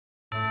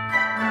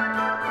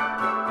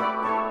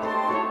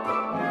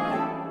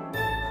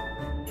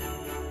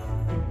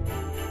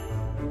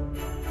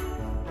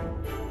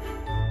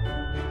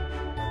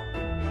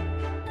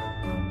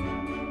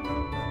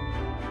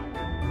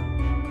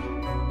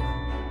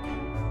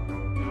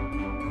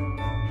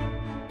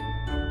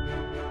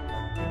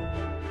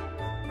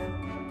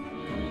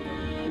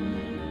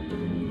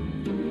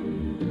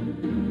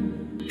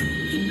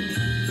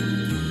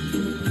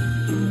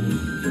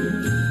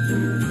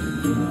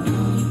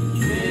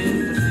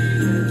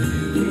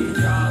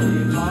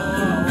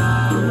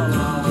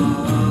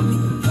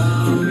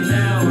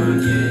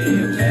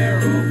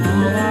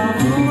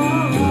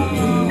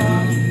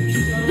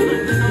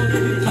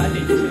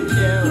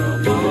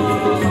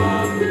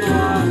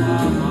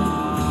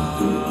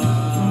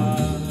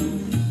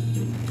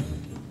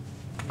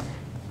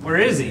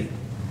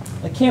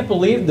can't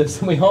believe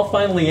this. We all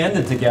finally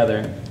ended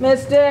together.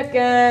 Miss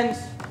Dickens!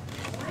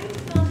 I'm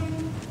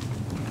coming.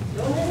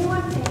 Don't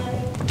anyone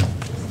panic.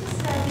 Just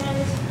a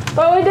second.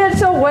 But we did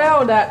so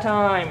well that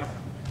time.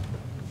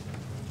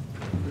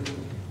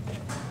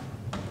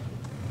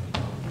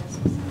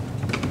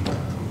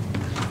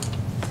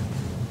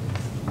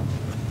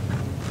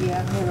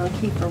 Yeah, and on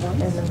Kiefer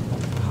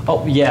once.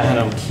 Oh, yeah, and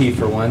I'm Key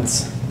for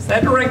once. Is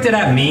that directed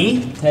at me?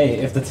 Hey,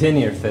 if the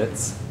tenure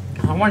fits.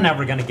 Oh, we're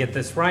never gonna get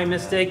this right,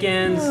 Miss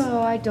Dickens.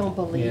 Oh, I don't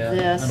believe Yeah,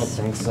 this. I don't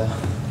think so.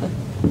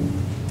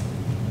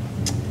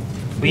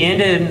 We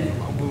ended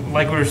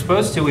like we were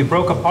supposed to. We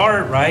broke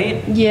apart,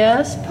 right?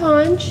 Yes,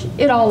 Punch.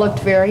 It all looked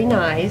very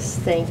nice.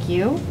 Thank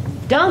you.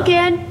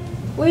 Duncan!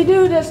 We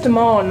do this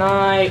tomorrow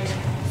night.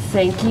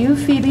 Thank you,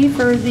 Phoebe,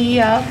 for the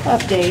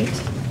update.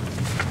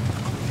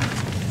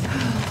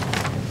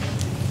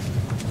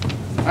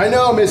 I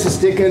know,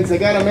 Mrs. Dickens. I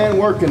got a man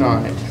working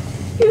on it.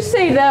 You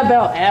say that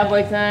about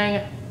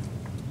everything.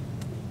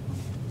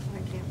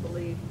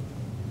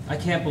 I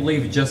can't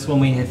believe just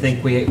when we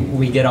think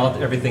we get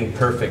everything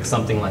perfect,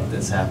 something like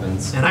this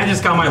happens. And I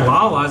just got my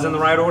lalas in the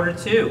right order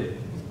too.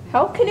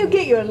 How can you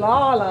get your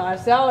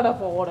lalas out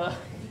of order?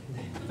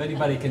 If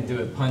anybody can do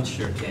it, Punch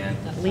sure can.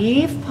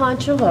 Leave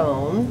Punch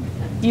alone.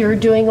 You're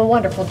doing a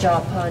wonderful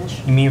job,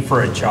 Punch. You mean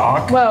for a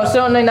jock? Well,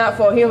 certainly not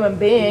for a human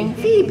being.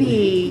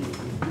 Phoebe!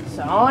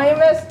 Sorry,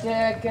 Miss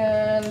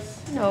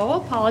Dickens. No,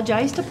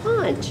 apologize to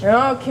Punch.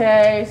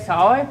 Okay,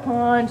 sorry,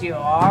 Punch. You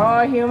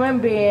are a human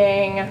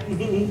being.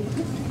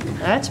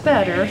 That's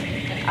better.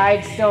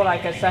 I'd still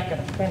like a second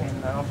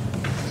opinion, though.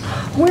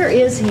 Where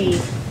is he?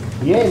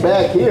 He ain't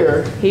back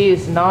here.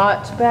 He's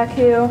not back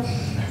here.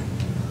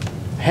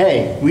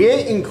 Hey, we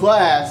ain't in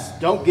class.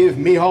 Don't give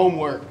me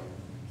homework.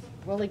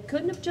 Well, he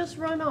couldn't have just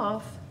run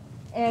off.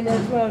 And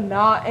as we're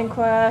not in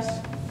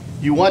class,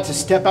 You want to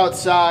step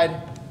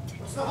outside?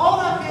 So hold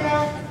up here.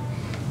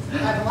 I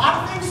have a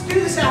lot of things to do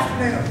this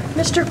afternoon.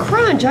 Mr.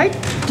 Crunch, I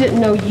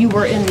didn't know you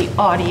were in the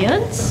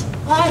audience.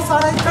 I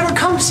thought I'd better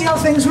come see how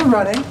things were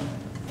running.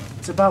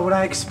 It's about what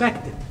I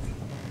expected.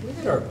 We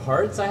did our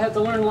parts. I had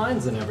to learn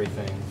lines and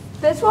everything.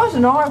 this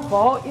wasn't our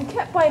fault. You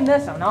kept playing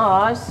this on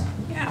us.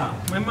 Yeah,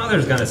 my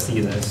mother's gonna see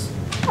this.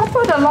 I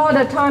put a lot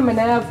of time and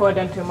effort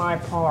into my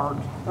part.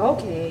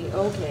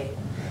 Okay.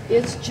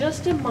 It's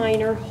just a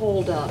minor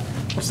holdup.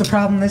 What's the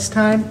problem this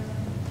time?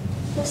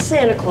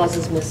 Santa Claus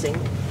is missing.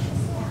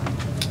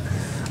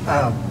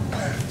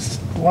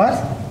 What?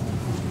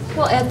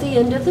 Well, at the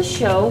end of the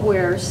show,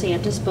 where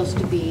Santa's supposed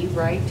to be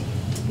right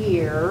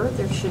here,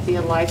 there should be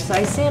a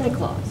life-size Santa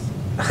Claus.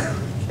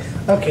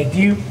 Okay,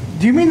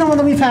 do you mean the one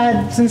that we've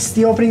had since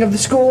the opening of the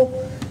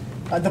school?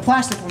 The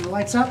plastic one that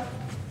lights up?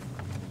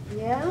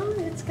 Yeah,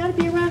 it's got to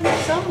be around here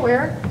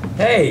somewhere.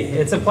 Hey,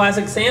 it's a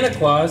plastic Santa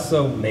Claus,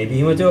 so maybe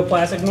he went to a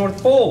plastic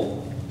North Pole.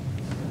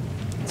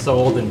 So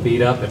old and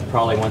beat up, it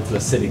probably went to the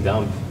city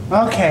dump.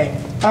 Okay,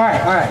 all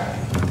right.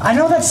 I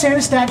know that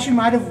Santa statue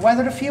might have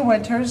weathered a few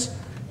winters,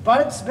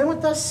 but it's been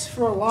with us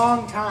for a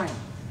long time.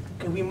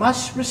 Okay, we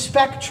must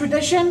respect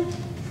tradition.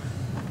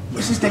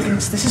 Mrs.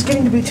 Dickens, this is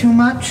getting to be too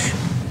much.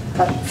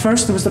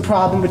 First, there was the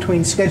problem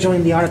between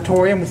scheduling the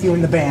auditorium with you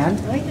and the band.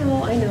 I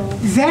know.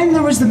 Then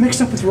there was the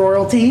mix-up with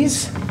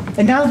royalties.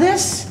 And now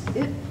this?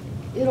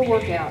 It'll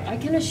work out, I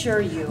can assure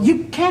you.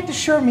 You can't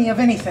assure me of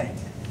anything.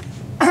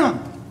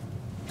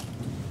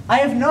 I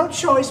have no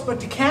choice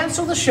but to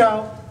cancel the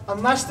show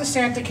unless the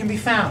Santa can be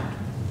found.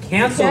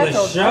 Cancel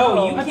the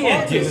show? You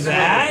can't do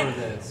that.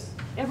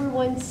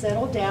 Everyone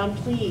settle down,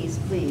 please.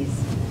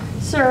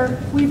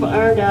 Sir, we've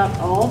ironed out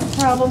all the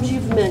problems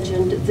you've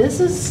mentioned. This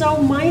is so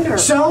minor.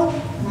 So,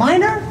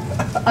 minor?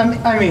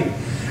 I mean,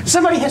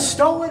 somebody has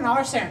stolen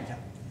our Santa,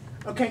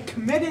 okay,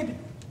 committed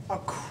a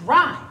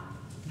crime,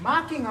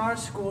 mocking our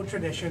school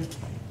tradition,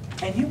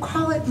 and you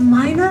call it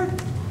minor?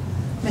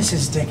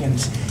 Mrs.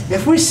 Dickens,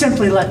 if we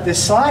simply let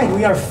this slide,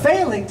 we are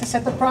failing to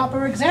set the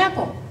proper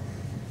example.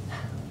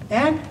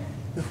 And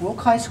if Wilk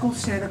High School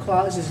Santa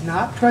Claus is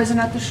not present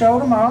at the show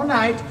tomorrow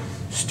night,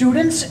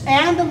 students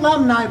and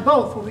alumni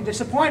both will be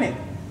disappointed.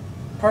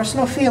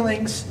 Personal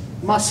feelings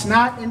must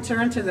not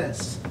enter into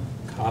this.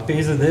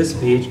 Copies of this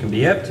speech can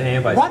be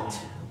obtained by... What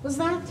was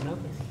that?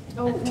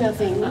 Oh,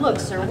 nothing. Look,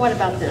 sir, what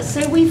about this?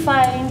 Say we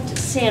find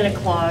Santa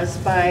Claus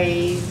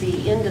by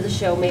the end of the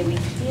show. Maybe we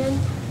can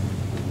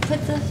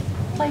put the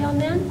play on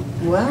then?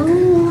 Well,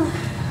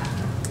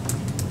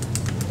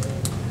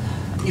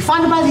 you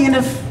find it by the end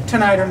of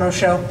tonight or no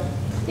show?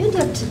 End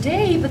of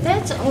today, but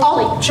that's only...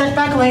 I'll check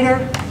back later.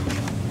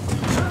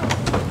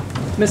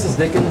 Mrs.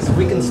 Dickens,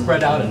 we can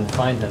spread out and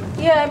find him.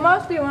 Yeah, it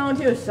must be around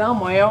here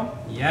somewhere.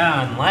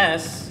 Yeah,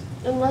 unless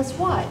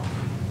what?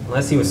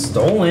 Unless he was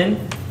stolen.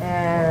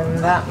 And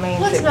that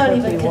means Let's it not could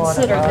even be one of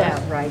consider us.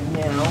 that right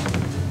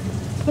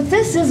now. But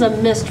this is a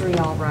mystery,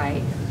 all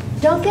right.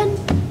 Duncan?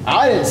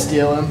 I didn't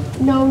steal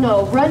him.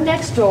 No. Run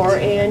next door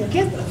and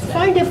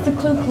find if the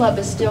Clue Club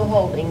is still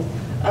holding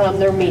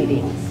their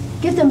meeting.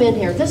 Get them in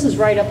here. This is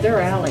right up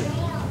their alley.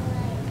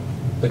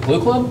 The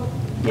Clue Club?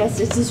 Yes,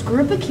 it's this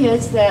group of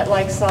kids that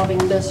like solving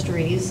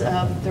mysteries.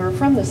 They're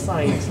from the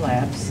science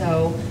lab,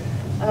 so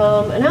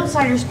An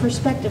outsider's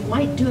perspective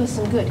might do us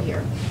some good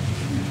here.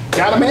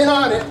 Got him in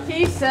on it.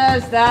 He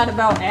says that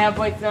about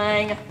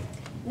everything.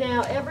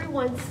 Now,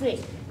 everyone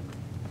think.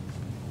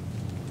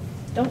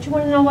 Don't you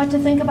want to know what to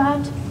think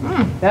about?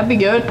 That'd be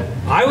good.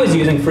 I was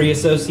using free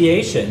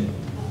association.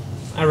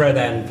 I read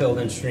that in Field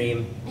and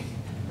Stream.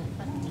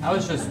 I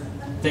was just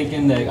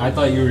thinking that I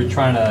thought you were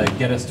trying to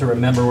get us to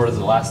remember where was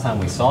the last time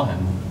we saw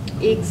him.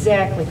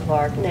 Exactly,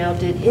 Clark. Now,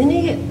 did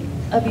any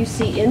of you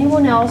see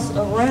anyone else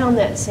around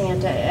that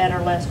Santa at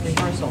our last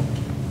rehearsal?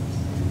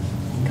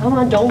 Come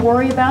on, don't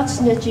worry about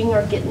snitching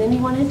or getting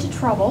anyone into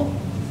trouble.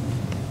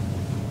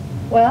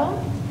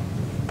 Well,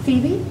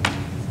 Phoebe?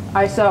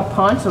 I saw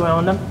Ponce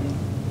around him.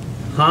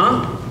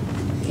 Huh?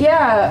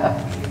 Yeah,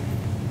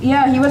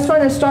 he was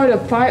trying to start a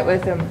fight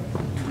with him.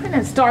 Trying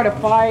to start a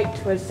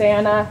fight with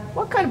Santa.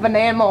 What kind of an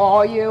animal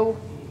are you?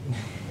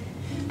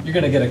 You're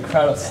gonna get a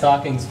crowd of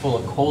stockings full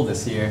of coal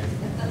this year.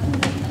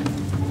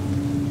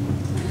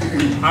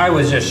 I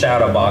was just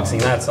shadow boxing,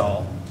 that's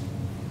all.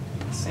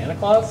 Santa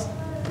Claus?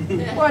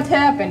 What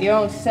happened? Your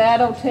own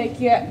saddle take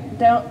you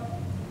down?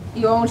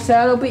 Your own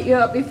saddle beat you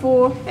up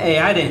before? Hey,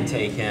 I didn't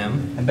take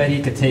him. I bet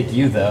he could take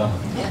you though.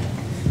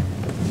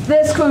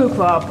 This crew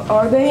club,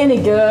 are they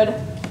any good?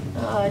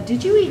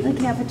 Did you eat in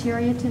the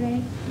cafeteria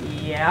today?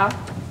 Yeah.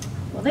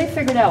 Well, they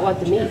figured out what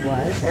the meat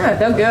was. Yeah,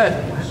 they're good.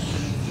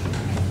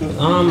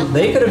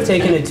 They could have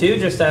taken it too,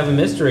 just to have a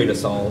mystery to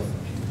solve.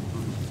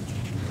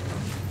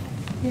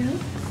 Yeah,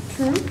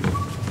 true.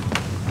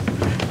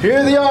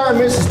 Here they are,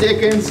 Mrs.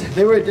 Dickens.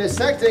 They were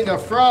dissecting a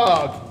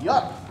frog.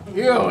 Yuck.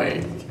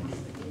 Ew.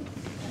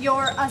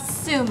 You're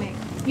assuming.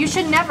 You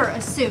should never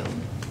assume.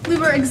 We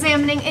were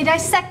examining a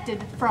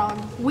dissected frog.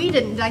 We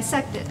didn't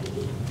dissect it.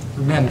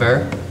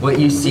 Remember, what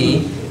you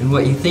see and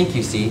what you think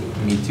you see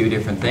can be two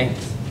different things.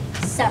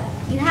 So,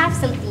 you have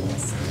something you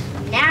see.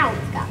 Now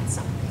we've got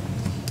something.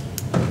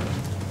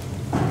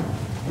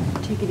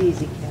 Take it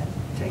easy, Kat.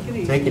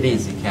 Take it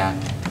easy, Kat.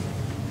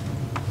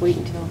 Wait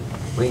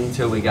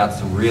until we got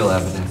some real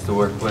evidence to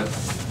work with.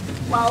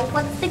 Well,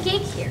 what's the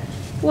gig here?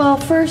 Well,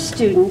 first,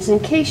 students, in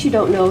case you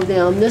don't know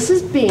them, this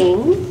is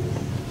Bing,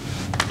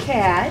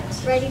 Kat,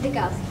 Ready to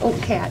go. oh,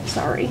 Kat,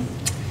 sorry,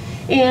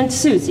 and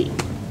Susie.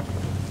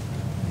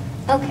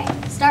 Okay,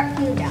 start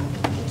from the down.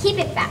 And keep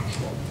it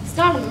factual. It's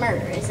not a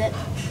murder, is it?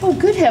 Oh,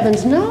 good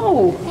heavens,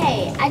 no.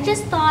 Hey, I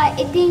just thought,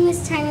 it being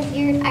this time of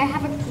year, I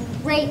have a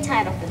great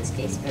title for this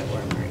case if it were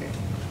a murder.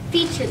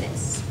 Feature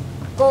this.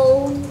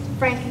 Gold,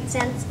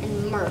 frankincense,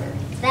 and murder.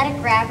 Is that a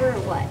grabber or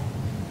what?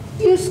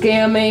 You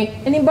scare me.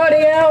 Anybody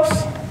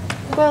else?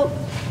 Well,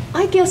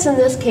 I guess in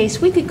this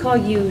case, we could call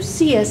you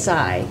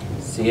CSI.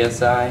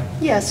 CSI?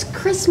 Yes,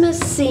 Christmas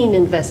Scene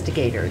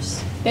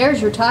Investigators.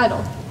 There's your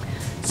title.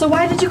 So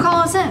why did you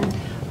call us in?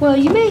 Well,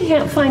 you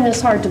may find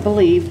this hard to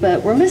believe,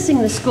 but we're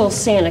missing the school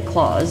Santa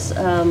Claus.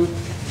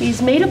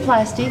 He's made of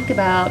plastic,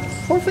 about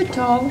 4 foot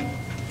tall.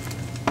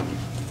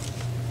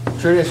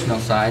 Traditional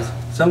size.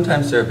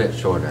 Sometimes they're a bit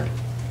shorter.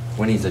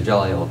 When he's a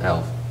jolly old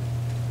elf.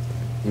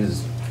 He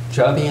was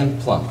chubby and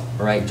plump,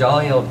 right?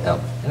 Jolly old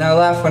elf. And I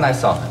laughed when I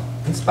saw him,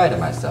 in spite of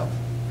myself.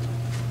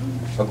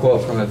 A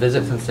quote from A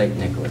Visit from St.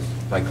 Nicholas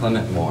by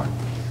Clement Moore.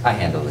 I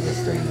handle the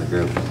history in the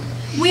group.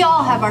 We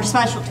all have our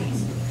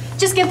specialties.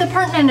 Just give the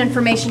pertinent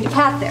information to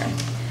Kat there.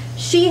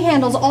 She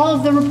handles all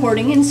of the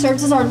reporting and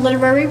serves as our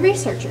literary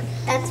researcher.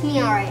 That's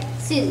me, alright.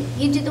 Susie,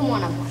 you do the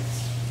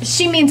one-on-ones.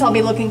 She means I'll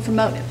be looking for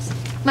motives.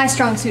 My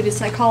strong suit is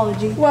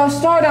psychology. Well,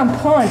 start on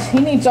Ponce. He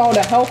needs all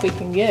the help he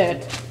can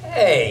get.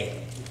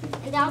 Hey!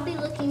 And I'll be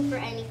looking for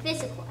any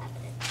physical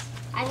evidence.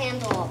 I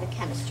handle all the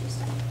chemistry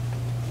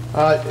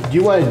stuff. Do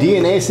you want a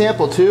DNA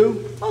sample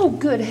too? Oh,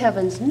 good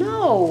heavens,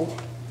 no.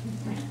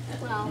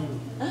 Well,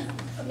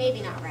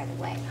 maybe not right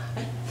away.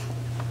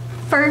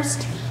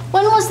 First,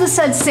 when was the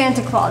said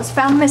Santa Claus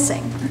found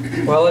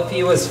missing? Well, if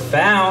he was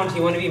found, he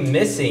wouldn't be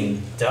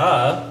missing.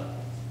 Duh.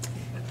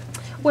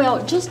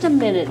 Well, just a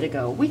minute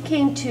ago, we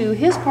came to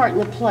his part in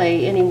the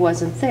play and he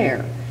wasn't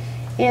there.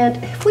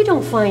 And if we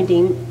don't find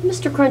him,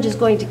 Mr. Crunch is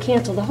going to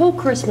cancel the whole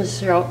Christmas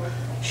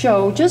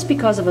show just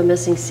because of a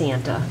missing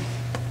Santa.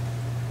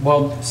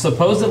 Well,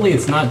 supposedly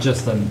it's not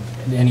just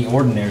any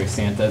ordinary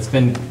Santa. It's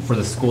been for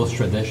the school's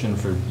tradition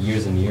for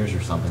years and years or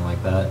something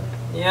like that.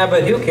 Yeah,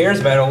 but who cares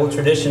about old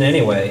tradition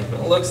anyway?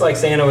 It looks like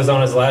Santa was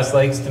on his last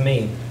legs to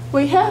me.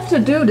 We have to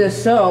do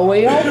this so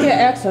we all get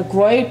extra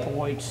grade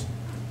points.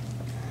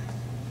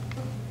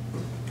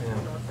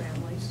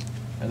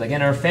 And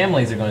again, our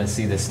families are going to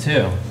see this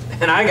too.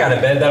 And I gotta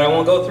bet that I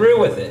won't go through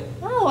with it.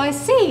 Oh, I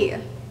see.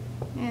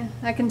 Yeah,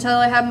 I can tell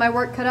I have my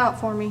work cut out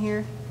for me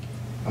here.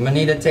 I'm gonna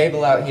need a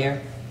table out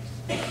here.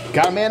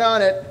 Got a man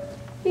on it.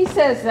 He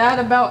says that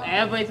about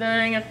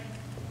everything.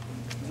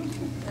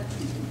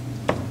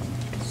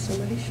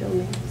 Somebody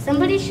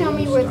show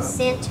me. where the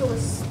Santa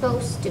was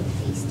supposed to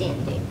be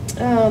standing.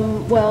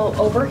 Well,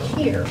 over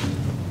here.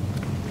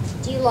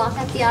 Do you lock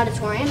up the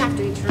auditorium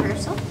after each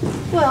rehearsal?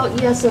 Well,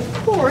 yes, of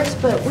course,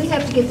 but we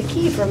have to get the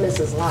key from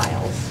Mrs.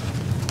 Lyles.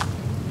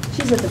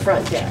 She's at the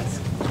front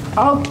desk.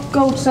 I'll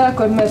go check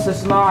with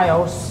Mrs.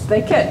 Lyles.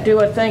 They can't do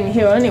a thing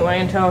here anyway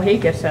until he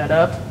gets set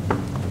up.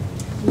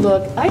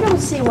 Look, I don't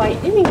see why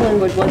anyone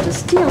would want to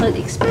steal it,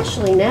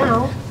 especially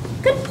now.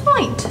 Good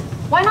point.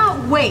 Why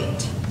not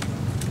wait?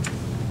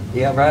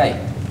 Yeah, right.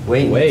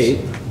 Wait.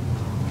 Wait?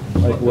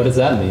 Like, what does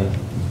that mean?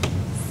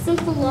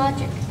 Simple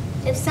logic.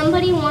 If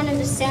somebody wanted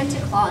a Santa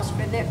Claus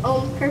for their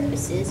own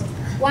purposes,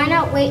 why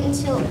not wait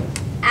until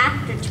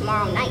after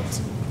tomorrow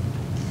night?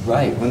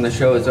 Right, when the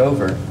show is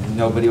over,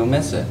 nobody will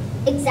miss it.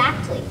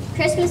 Exactly.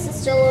 Christmas is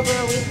still over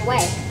a week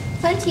away.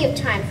 Plenty of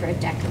time for a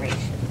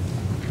decoration.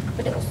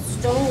 But it was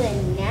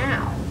stolen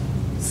now.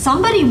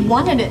 Somebody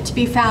wanted it to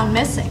be found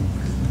missing.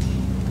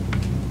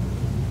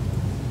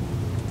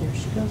 There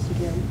she goes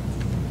again.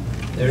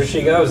 There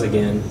she goes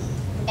again.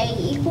 A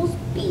equals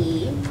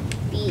B,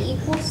 B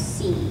equals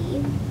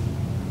C.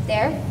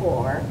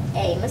 Therefore,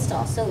 A must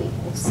also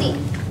equal C.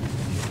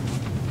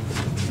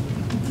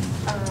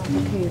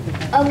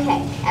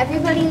 Okay,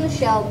 everybody in the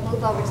show,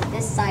 move over to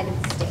this side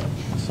of the stage.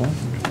 So,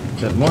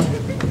 bit more.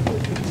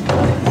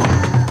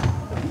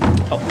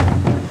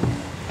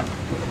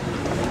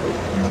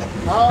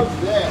 How's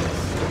this?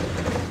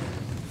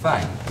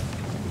 Fine.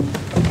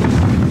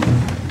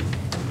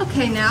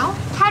 Okay, now,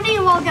 how do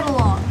you all get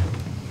along?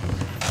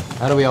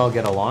 How do we all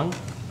get along?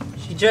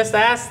 She just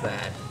asked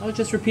that. I was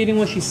just repeating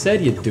what she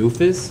said, you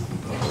doofus.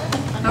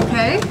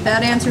 Okay,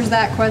 that answers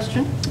that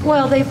question.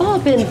 Well, they've all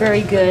been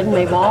very good, and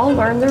they've all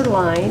learned their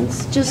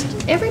lines.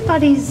 Just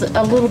everybody's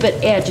a little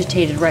bit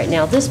agitated right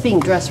now, this being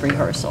dress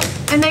rehearsal.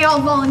 And they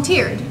all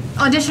volunteered,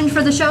 auditioned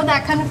for the show,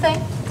 that kind of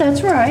thing?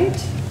 That's right.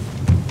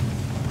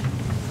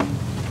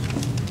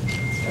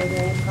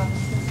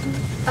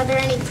 Are there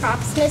any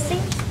props missing?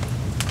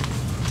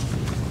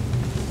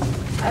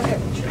 I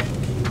haven't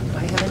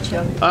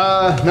checked.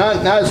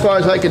 Not as far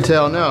as I can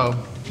tell, no.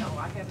 No,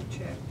 I haven't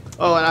checked.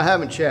 Oh, and I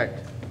haven't checked.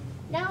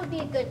 Now would be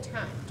a good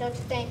time, don't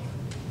you think?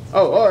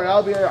 Oh, all right,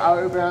 I'll be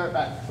right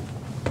back.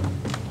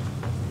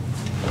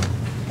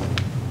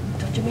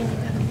 Don't you mean you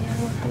got a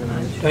man working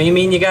on it? Don't you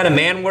mean you got a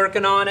man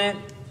working on it?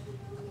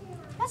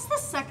 That's the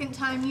second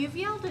time you've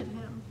yelled at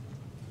him.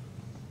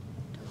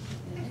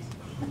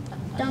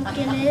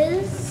 Duncan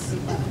is?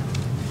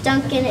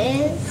 Duncan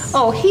is?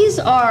 Oh, he's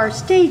our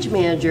stage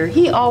manager.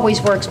 He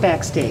always works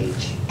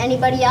backstage.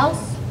 Anybody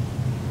else?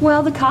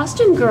 Well, the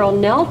costume girl,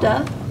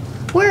 Nelda.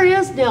 Where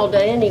is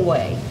Nelda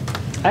anyway?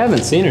 I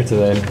haven't seen her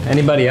today.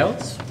 Anybody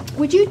else?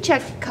 Would you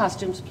check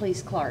costumes,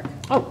 please, Clark?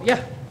 Oh,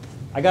 yeah.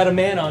 I got a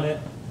man on it.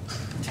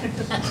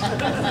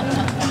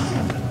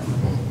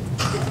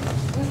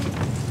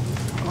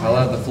 I'll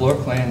have the floor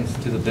plans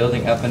to the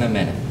building up in a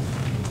minute.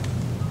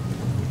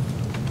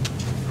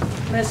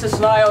 Mrs.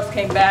 Lyles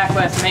came back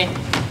with me.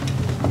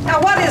 Now,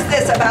 what is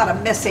this about a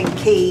missing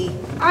key?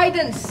 I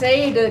didn't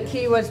say the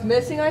key was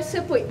missing. I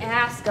simply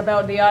asked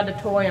about the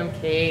auditorium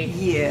key.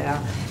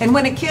 Yeah, and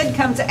when a kid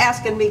comes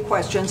asking me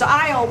questions,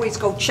 I always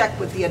go check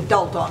with the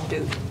adult on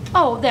duty.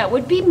 Oh, that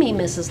would be me,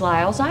 Mrs.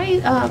 Lyles.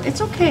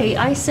 It's okay.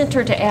 I sent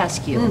her to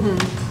ask you.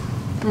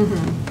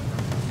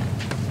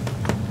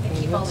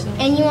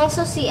 And you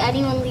also see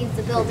anyone leave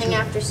the building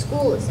after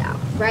school is out,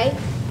 right?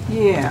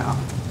 Yeah,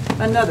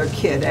 another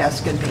kid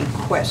asking me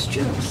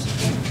questions.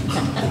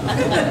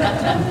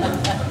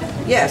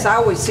 Yes, I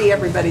always see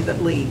everybody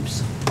that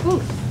leaves.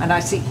 And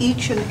I see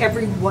each and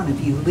every one of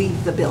you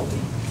leave the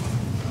building.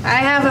 I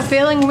have a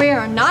feeling we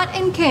are not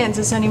in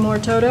Kansas anymore,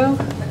 Toto.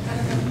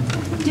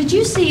 Did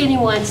you see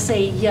anyone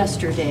say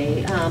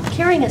yesterday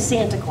carrying a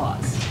Santa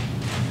Claus?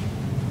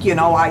 You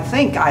know, I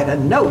think I'd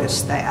have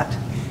noticed that.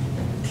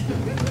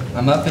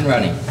 I'm up and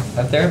running.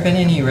 Have there been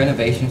any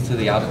renovations to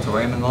the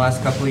auditorium in the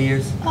last couple of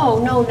years? Oh,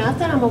 no, not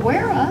that I'm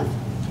aware of.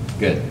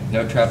 Good.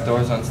 No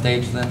trapdoors on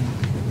stage then?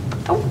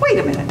 Oh, wait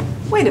a minute.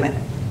 Wait a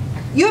minute.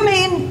 You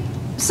mean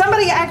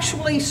somebody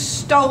actually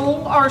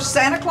stole our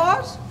Santa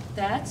Claus?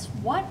 That's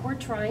what we're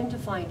trying to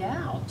find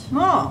out.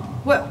 Oh,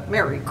 well,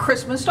 Merry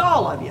Christmas to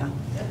all of you.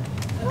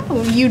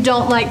 Oh, you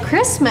don't like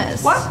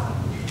Christmas. What?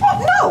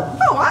 Oh,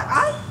 no,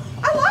 I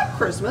like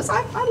Christmas.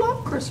 I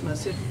love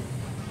Christmas. It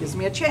gives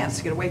me a chance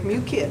to get away from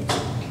you kids.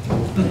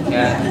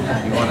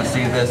 Yeah, you want to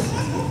see this?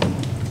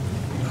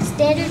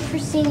 Standard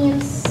proscenium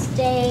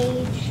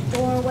stage,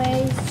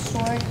 doorways,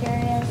 storage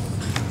areas.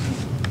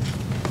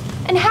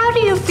 And how do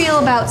you feel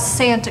about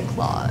Santa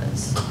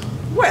Claus?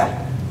 Well,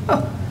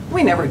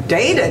 we never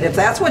dated, if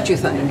that's what you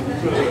think.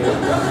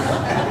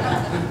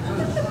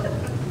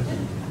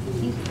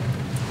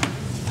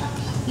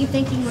 You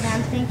thinking what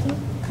I'm thinking?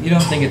 You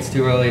don't think it's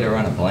too early to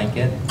run a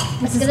blanket?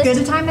 It's as good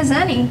a time as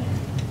any.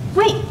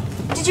 Wait,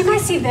 did you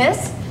guys see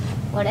this?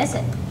 What is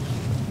it?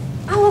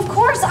 Oh, of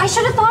course. I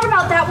should have thought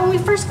about that when we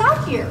first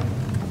got here.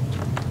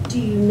 Do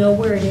you know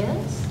where it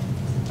is?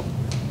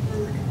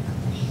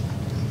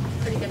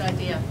 Pretty good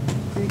idea.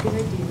 Very good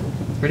idea.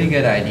 Pretty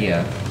good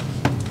idea.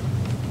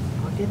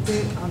 I'll get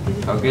there.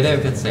 I'll get it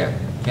if it's there.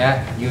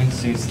 Kat, you and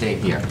Sue stay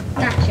here.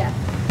 Gotcha.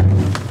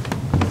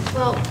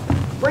 Well,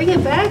 bring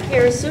it back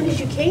here as soon as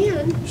you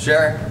can.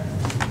 Sure.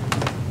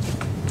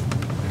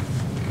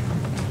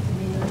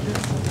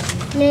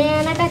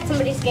 Man, I bet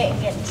somebody's gonna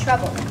get in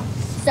trouble now.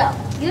 So,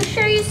 you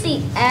sure you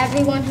see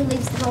everyone who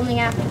leaves the building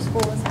after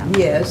school is out?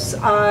 Yes,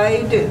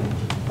 I do.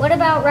 What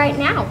about right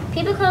now?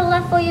 People could have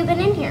left while you've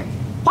been in here.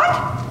 What?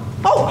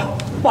 Oh,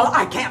 well,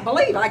 I can't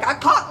believe I got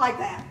caught like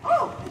that.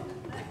 Oh.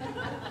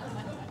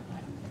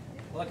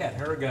 Look at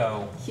her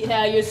go.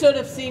 Yeah, you should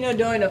have seen her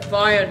during the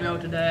fire drill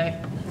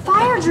today.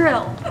 Fire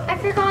drill. I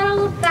forgot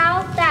all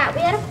about that.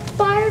 We had a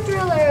fire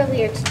drill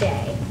earlier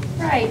today.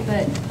 Right,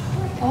 but,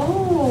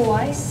 oh,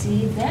 I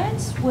see.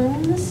 That's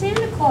when the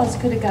Santa Claus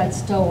could have got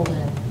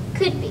stolen.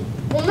 Could be.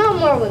 We'll know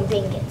more when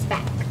Bing gets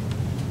back.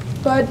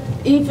 But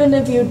even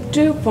if you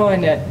do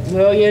find it,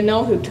 will you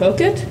know who took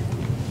it?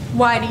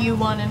 Why do you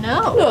want to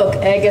know? Look,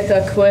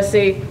 Agatha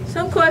Chrissy,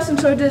 some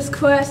questions are just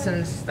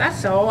questions.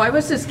 That's all. I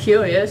was just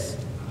curious.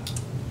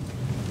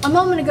 A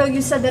moment ago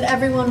you said that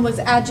everyone was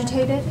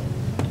agitated.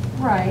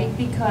 Right,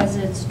 because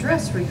it's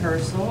dress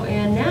rehearsal,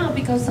 and now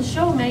because the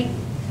show may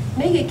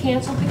get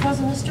canceled because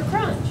of Mr.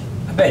 Crunch.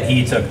 I bet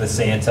he took the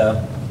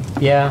Santa.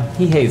 Yeah,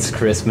 he hates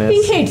Christmas.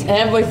 He hates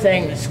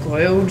everything,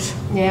 Scrooge.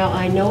 Now,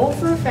 I know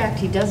for a fact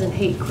he doesn't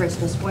hate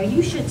Christmas. Why,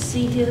 you should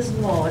see his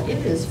lawn.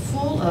 It is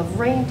full of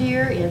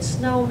reindeer and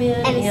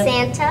snowmen.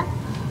 And Santa?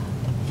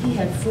 He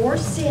had 4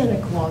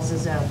 Santa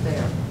Clauses out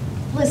there.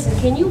 Listen,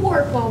 can you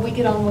work while we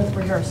get on with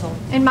rehearsal?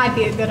 It might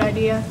be a good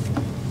idea.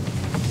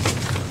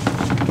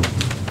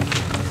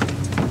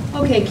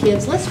 Okay,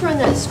 kids, let's run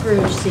that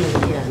Scrooge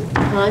scene again.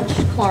 Punch,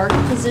 Clark,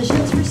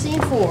 positions for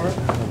scene 4.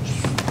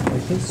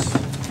 Like this.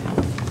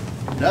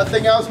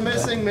 Nothing else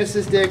missing,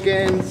 Mrs.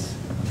 Dickens.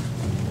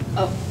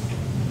 Oh.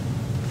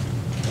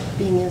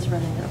 Bing is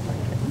running that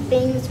blanket.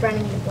 Bing's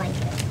running the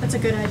blanket. That's a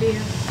good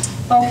idea.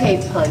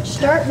 Okay, Punch,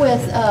 start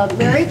with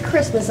Merry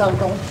Christmas,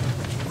 Uncle.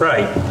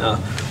 Right.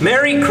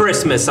 Merry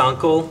Christmas,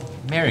 Uncle.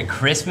 Merry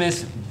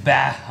Christmas,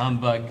 bah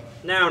humbug.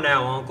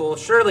 Now, Uncle.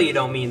 Surely you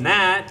don't mean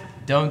that.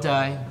 Don't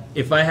I?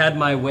 If I had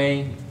my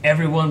way,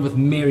 everyone with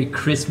Merry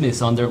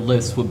Christmas on their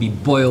lips would be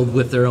boiled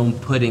with their own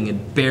pudding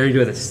and buried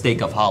with a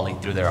stake of holly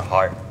through their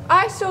heart.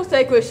 I still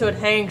think we should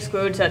hang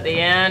Scrooge at the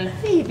end.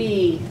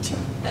 Phoebe.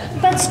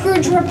 But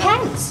Scrooge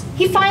repents.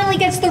 He finally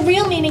gets the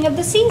real meaning of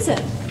the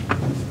season.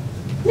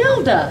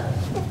 Nelda.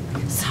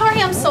 Sorry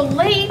I'm so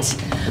late.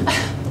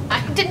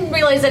 I didn't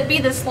realize it'd be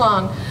this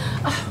long.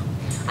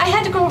 I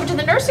had to go over to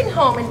the nursing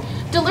home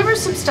and deliver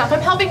some stuff. I'm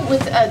helping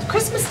with a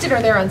Christmas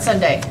dinner there on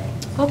Sunday.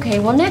 Okay,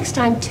 well, next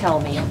time tell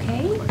me,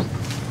 okay?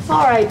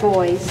 All right,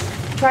 boys.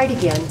 Try it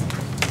again.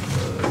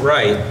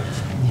 Right.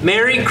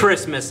 Merry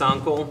Christmas,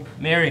 Uncle.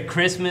 Merry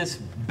Christmas,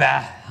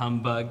 bah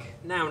humbug.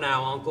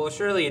 Now, Uncle.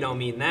 Surely you don't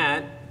mean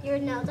that. You're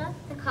Nelda,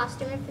 the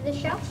costumer for the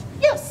show?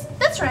 Yes,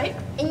 that's right.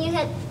 And you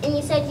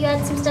said you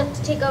had some stuff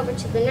to take over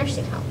to the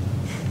nursing home.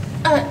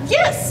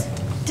 Yes.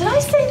 Did I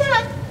say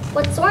that?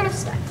 What sort of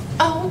stuff?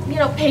 Oh, you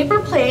know, paper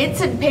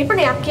plates and paper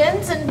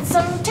napkins and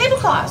some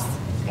tablecloths.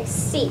 I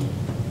see.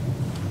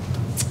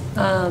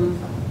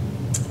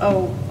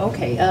 Oh,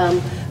 okay.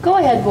 Go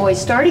ahead,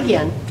 boys. Start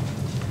again.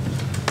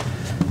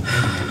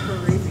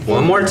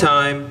 One more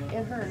time.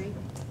 And hurry.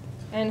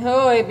 And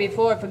hurry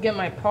before I forget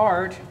my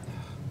part.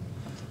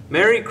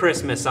 Merry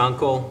Christmas,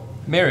 Uncle.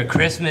 Merry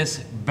Christmas,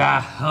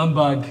 bah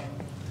humbug.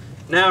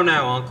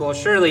 Now, Uncle.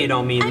 Surely you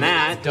don't mean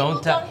that.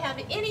 People don't have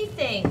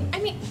anything. I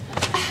mean,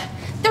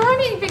 there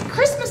aren't any big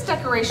Christmas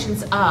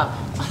decorations up.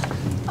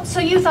 So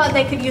you thought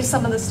they could use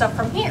some of the stuff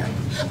from here?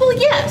 Well,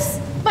 yes.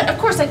 But of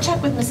course I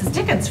checked with Mrs.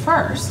 Dickens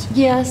first.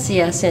 Yes,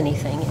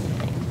 anything.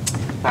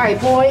 All right,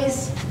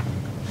 boys.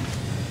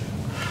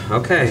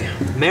 Okay.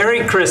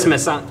 Merry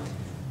Christmas, I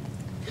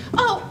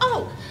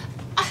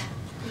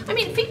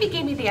mean, Phoebe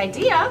gave me the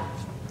idea.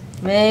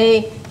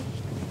 Me.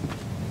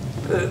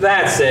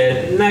 That's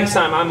it. Next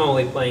time I'm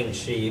only playing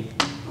sheep.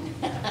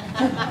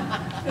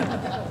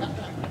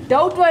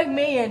 Don't drag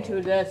me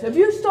into this. If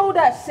you stole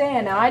that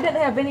Santa, I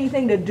didn't have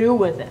anything to do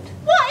with it.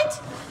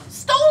 What?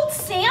 Stole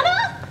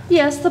Santa?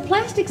 Yes, the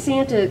plastic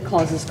Santa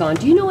Claus is gone.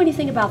 Do you know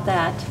anything about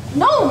that?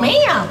 No,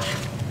 ma'am.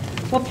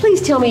 Well,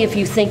 please tell me if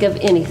you think of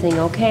anything,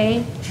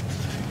 okay?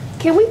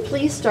 Can we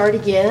please start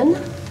again?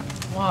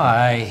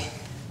 Why?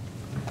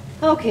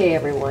 Okay,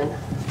 everyone.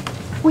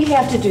 We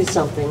have to do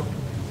something.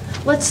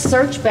 Let's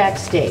search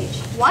backstage.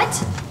 What?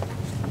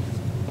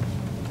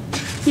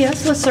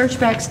 Yes, let's search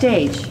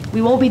backstage.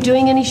 We won't be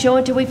doing any show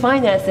until we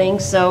find that thing,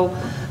 so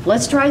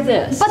let's try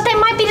this. But they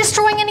might be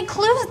destroying any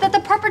clues that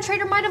the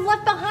perpetrator might have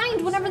left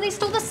behind whenever they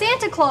stole the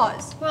Santa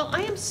Claus. Well,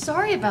 I am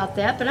sorry about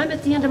that, but I'm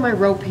at the end of my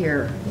rope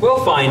here.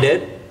 We'll find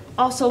it.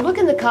 Also, look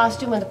in the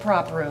costume and the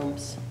prop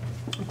rooms.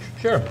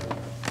 Sure.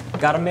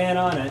 Got a man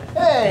on it.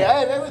 Hey, I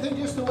have everything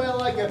just the way I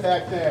like it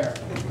back there.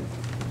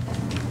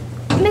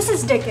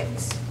 Mrs.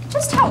 Dickens,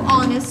 just how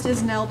honest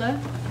is Nelda?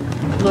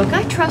 Look,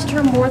 I trust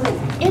her more than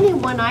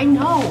anyone I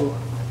know.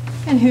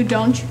 And who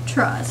don't you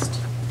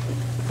trust?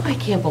 I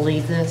can't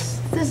believe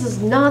this. This is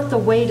not the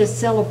way to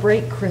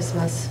celebrate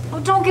Christmas. Oh,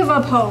 don't give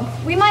up hope.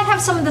 We might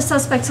have some of the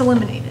suspects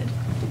eliminated.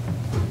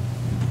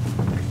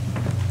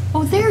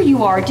 Oh, there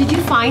you are. Did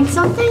you find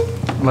something?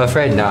 I'm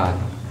afraid not.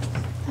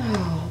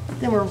 Oh,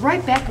 then we're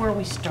right back where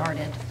we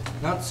started.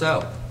 Not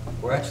so.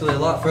 We're actually a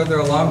lot further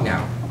along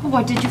now. Well,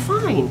 what did you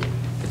find?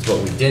 It's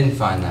what we didn't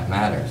find that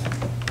matters.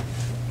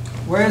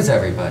 Where is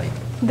everybody?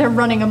 They're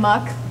running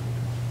amok.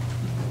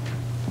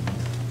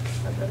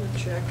 I better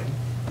check.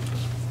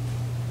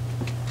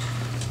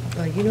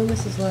 You know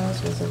Mrs.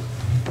 Lyles wasn't...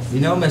 You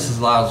know Mrs.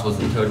 Lyles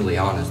wasn't totally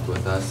honest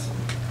with us.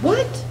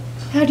 What?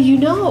 How do you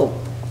know?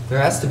 There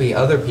has to be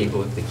other people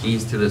with the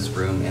keys to this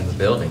room and the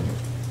building.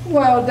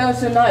 Well,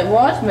 there's the night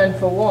watchman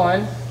for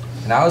one.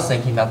 And I was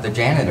thinking about the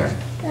janitor.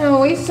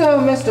 Oh, we saw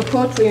Mr.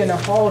 Poultry in the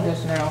hall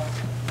just now.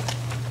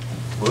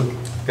 We'll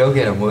go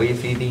get him, will you,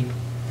 Phoebe?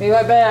 Be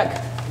right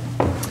back.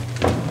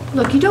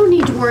 Look, you don't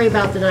need to worry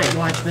about the night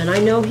watchman. I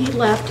know he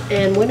left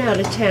and went out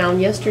of town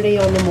yesterday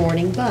on the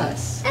morning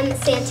bus. And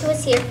Santa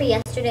was here for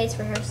yesterday's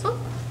rehearsal?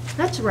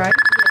 That's right,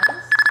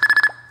 yes.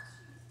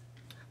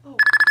 Oh.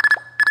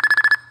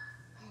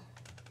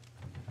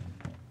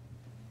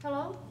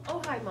 Hello?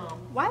 Oh, hi, Mom.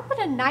 Why would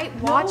a night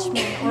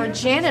watchman or a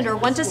janitor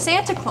want to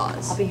Santa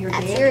Claus? I'll be here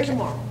That's day your after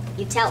tomorrow.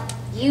 You tell.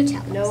 You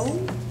tell.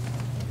 No,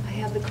 I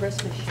have the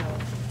Christmas show.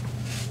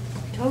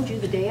 I told you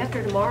the day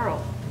after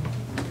tomorrow.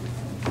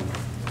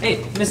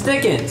 Hey, Miss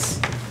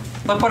Dickens,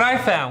 look what I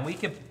found. We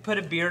could put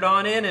a beard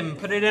on it and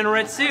put it in a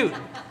red suit.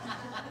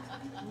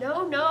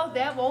 No,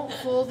 that won't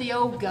fool the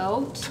old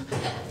goat.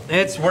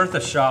 It's worth a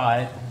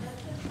shot.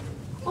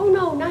 Oh,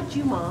 no, not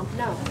you, Mom.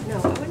 No, I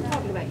wasn't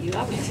talking about you.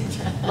 I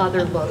was...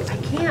 Mother, look, I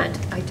can't.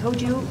 I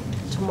told you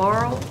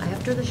tomorrow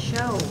after the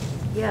show.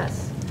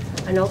 Yes,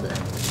 I know that.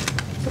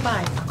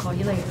 Goodbye. I'll call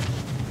you later.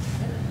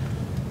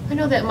 I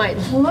know that might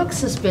look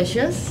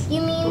suspicious.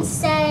 You mean,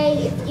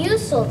 say, if you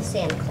sold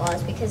Santa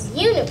Claus because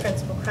you knew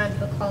Principal Crunch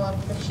would call up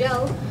the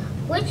show,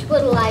 which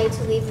would allow you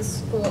to leave the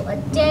school a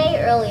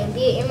day early and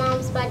be at your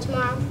mom's by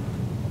tomorrow?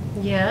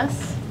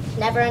 Yes.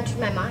 Never entered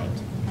my mind.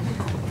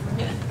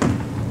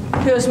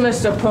 Here's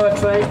Mr.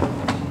 Poultry.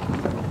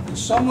 Did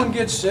someone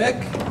get sick?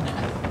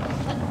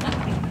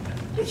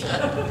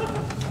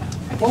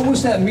 What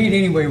was that meat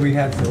anyway we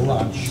had for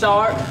lunch?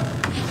 Start.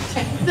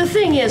 The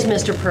thing is,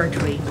 Mr.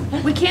 Pertwee,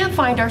 we can't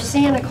find our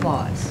Santa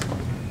Claus.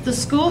 The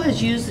school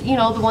has used,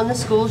 the one the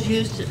school's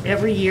used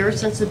every year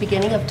since the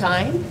beginning of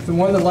time. The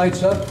one that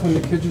lights up when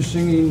the kids are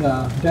singing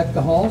Deck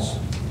the Halls?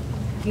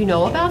 You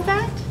know about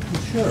that?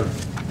 Sure.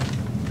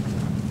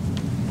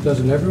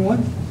 Doesn't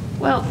everyone?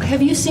 Well,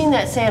 have you seen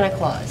that Santa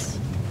Claus?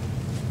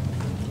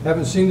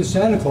 Haven't seen the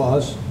Santa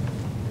Claus.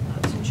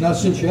 Not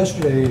since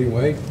yesterday,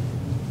 anyway.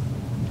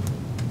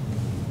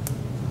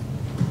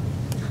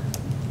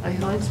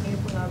 Reminds me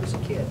of when I was a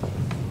kid.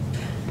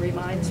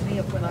 Reminds me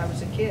of when I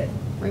was a kid.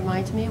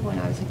 Reminds me of when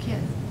I was a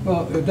kid.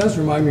 Well, it does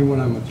remind me when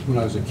I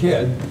was a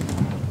kid.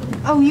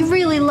 Oh, you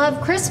really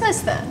love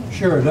Christmas then?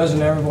 Sure,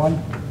 doesn't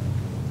everyone?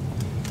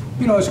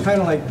 It's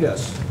kind of like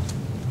this.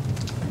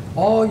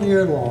 All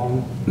year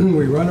long,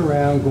 we run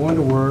around, going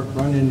to work,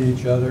 run into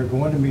each other,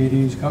 going to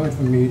meetings, coming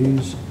from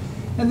meetings,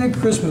 and then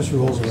Christmas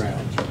rolls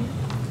around.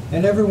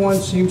 And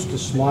everyone seems to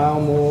smile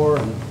more,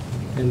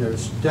 and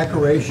there's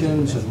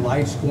decorations and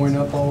lights going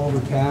up all over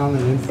town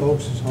and in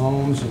folks'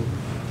 homes, and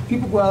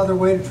people go out of their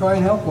way to try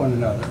and help one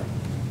another.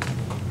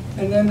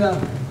 And then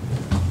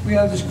we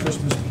have this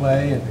Christmas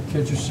play, and the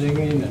kids are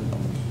singing,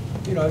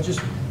 and it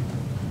just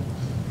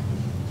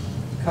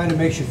kind of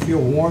makes you feel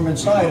warm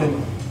inside.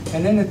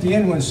 And then at the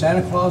end, when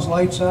Santa Claus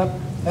lights up,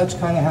 that's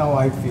kind of how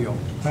I feel,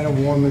 kind of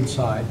warm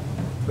inside.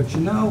 But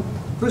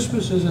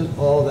Christmas isn't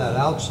all that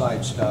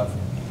outside stuff.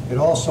 It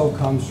also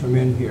comes from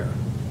in here.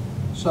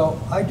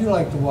 So I do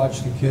like to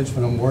watch the kids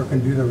when I'm working,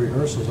 do the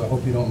rehearsals. I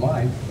hope you don't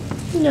mind.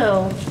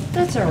 No,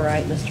 that's all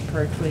right, Mr.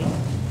 Pertwee.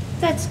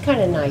 That's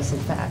kind of nice, in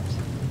fact.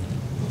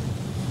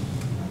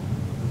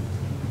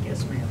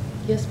 Yes, ma'am.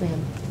 Yes,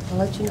 ma'am. I'll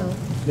let you know.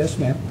 Yes,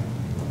 ma'am.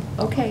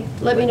 Okay.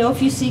 Let me know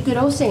if you see good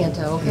old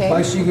Santa, okay? If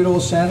I see good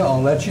old Santa,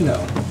 I'll let you know.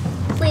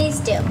 Please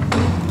do.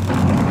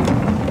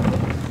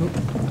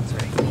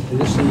 And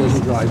this thing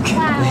doesn't drive.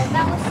 Wow,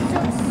 that was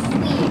so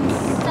sweet.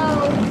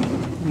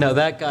 So, No,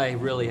 that guy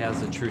really has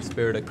the true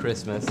spirit of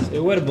Christmas.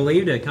 Who would have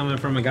believed it coming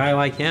from a guy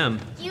like him?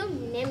 you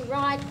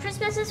Nimrod,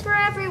 Christmas is for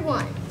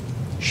everyone.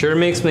 Sure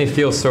makes me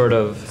feel sort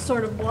of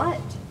what?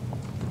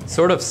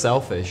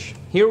 selfish.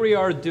 Here we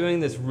are doing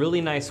this really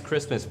nice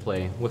Christmas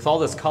play with all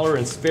this color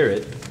and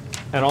spirit,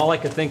 and all I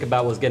could think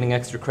about was getting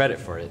extra credit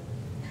for it.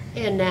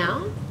 And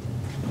now?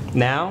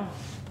 Now,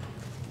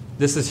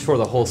 this is for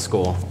the whole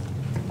school.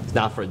 It's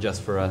not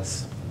just for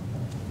us.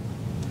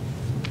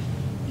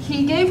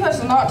 He gave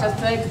us a lot to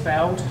think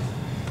about.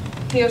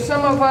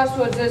 Some of us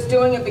were just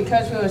doing it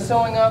because we were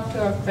showing up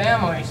to our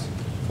families.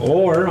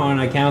 Or on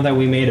account that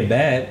we made a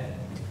bet.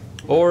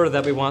 Or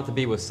that we want to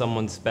be with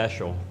someone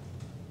special.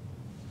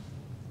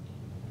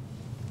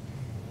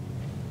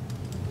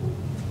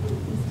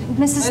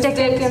 Mrs.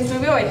 Dickens, we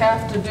really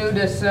have to do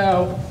this,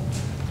 so.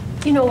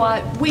 You know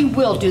what? We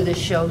will do this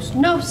show.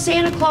 No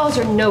Santa Claus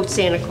or no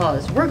Santa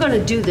Claus. We're going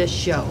to do this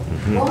show.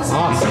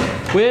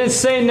 Awesome. We didn't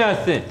say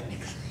nothing.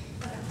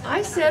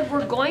 I said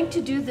we're going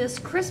to do this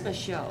Christmas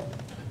show.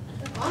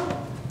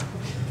 Oh.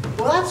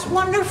 Well, that's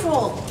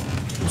wonderful.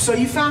 So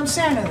you found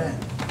Santa then?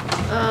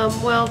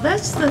 Well,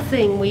 that's the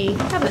thing. We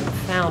haven't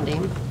found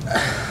him.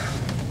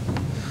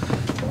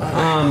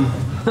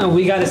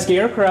 We got a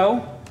scarecrow.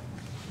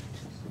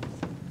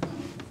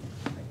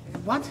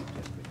 What?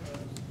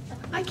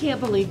 I can't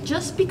believe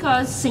just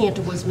because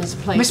Santa was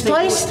misplaced.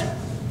 Misplaced?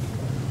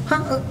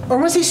 Huh? Or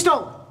was he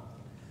stolen?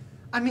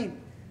 I mean,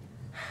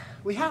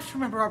 we have to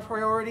remember our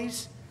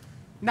priorities.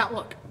 Now,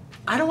 look,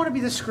 I don't want to be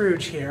the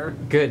Scrooge here,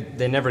 Good,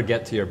 they never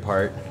get to your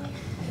part.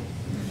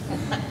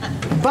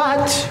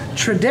 but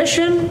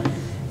tradition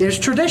is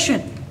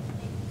tradition.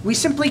 We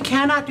simply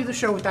cannot do the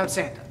show without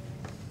Santa.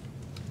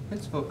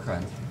 Principal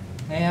Crunch,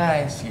 may I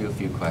ask you a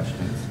few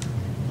questions?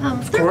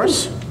 Of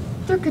course.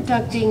 They're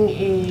conducting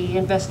an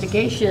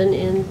investigation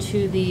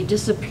into the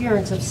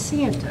disappearance of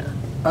Santa.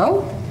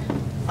 Oh?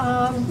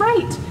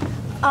 Right.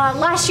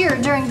 Last year,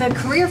 during the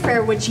career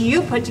fair which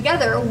you put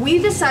together, we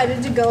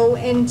decided to go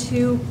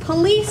into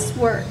police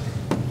work.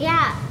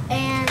 Yeah,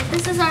 and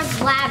this is our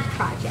lab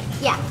project.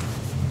 Yeah.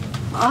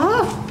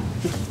 Oh.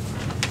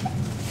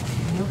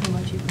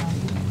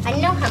 I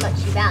know how much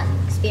you value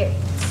experience.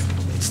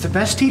 It's the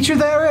best teacher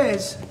there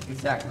is.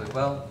 Exactly.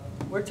 Well,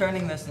 we're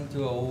turning this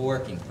into a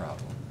working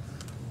problem.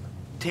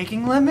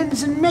 Taking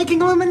lemons and making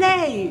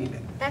lemonade.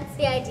 That's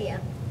the idea.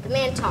 The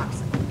man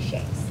talks and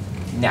shakes.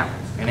 Now,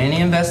 in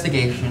any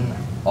investigation,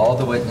 all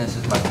the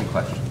witnesses must be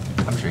questioned.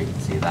 I'm sure you can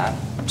see that.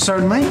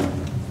 Certainly.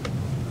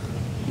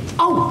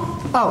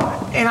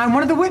 Oh, and I'm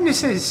one of the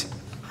witnesses.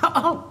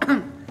 Oh,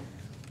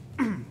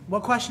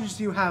 what questions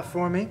do you have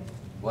for me?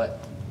 What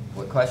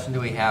question do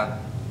we have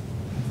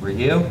for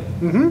you?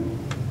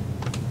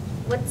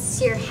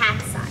 What's your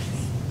hat size?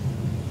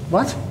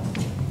 What?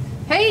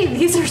 Hey,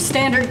 these are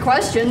standard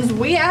questions.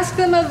 We ask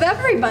them of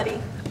everybody.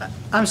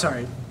 I'm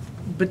sorry,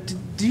 but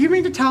do you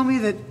mean to tell me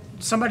that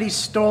somebody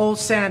stole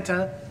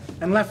Santa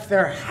and left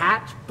their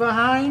hat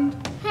behind?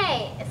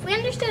 Hey, if we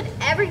understood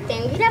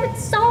everything, we'd have it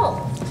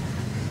solved.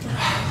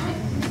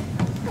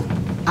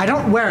 I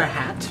don't wear a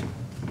hat.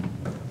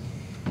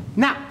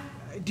 Now,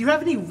 do you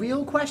have any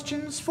real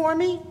questions for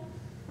me?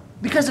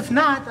 Because if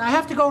not, I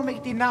have to go and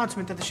make the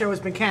announcement that the show has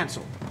been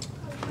canceled.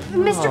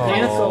 Mr.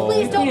 Cancel,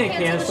 please don't You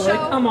can't cancel the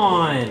show. it. Come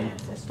on.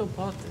 I still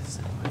bought this.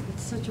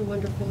 It's such a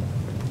wonderful.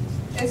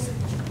 It's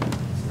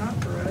not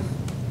for us.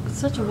 It's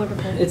such a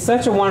wonderful. It's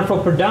such a wonderful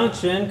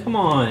production. Come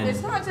on.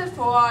 It's not just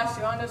for us,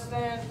 you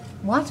understand?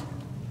 What?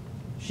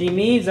 She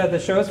means that the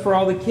show's for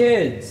all the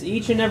kids,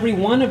 each and every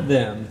one of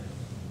them.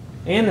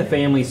 And the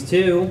families,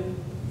 too.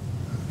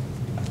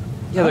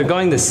 Yeah, they're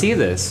going to see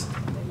this.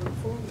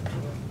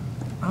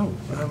 Oh,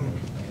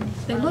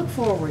 They look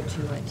forward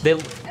to it. They,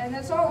 And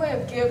it's our way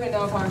of giving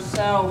of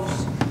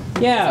ourselves.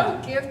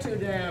 Yeah, So give to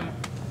them.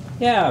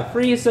 yeah,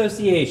 free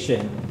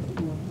association.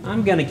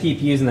 I'm gonna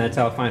keep using that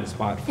till I find a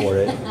spot for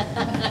it.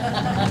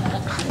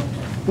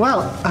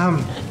 well,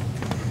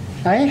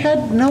 I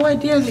had no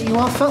idea that you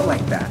all felt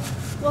like that.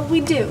 Well,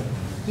 we do.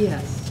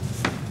 Yes.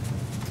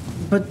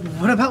 But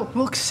what about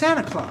Wilkes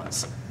Santa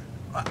Claus?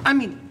 I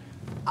mean,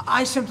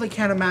 I simply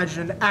can't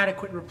imagine an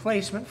adequate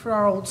replacement for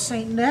our old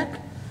Saint Nick.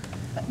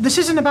 This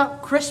isn't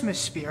about Christmas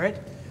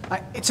spirit.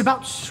 It's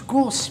about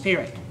school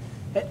spirit.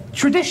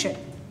 Tradition.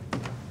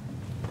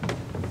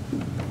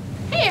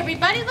 Hey,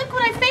 everybody, look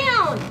what I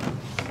found.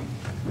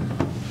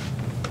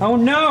 Oh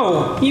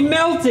no, he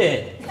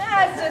melted!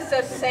 That's just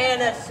a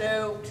Santa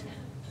suit.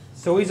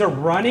 So he's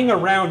running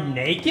around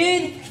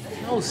naked?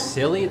 no,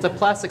 silly. It's a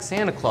plastic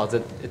Santa Claus.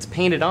 It's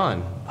painted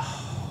on.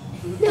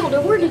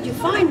 Nelda, where did you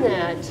find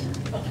that?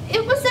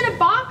 It was in a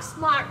box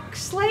marked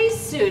sleigh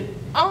suit,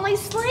 only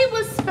sleigh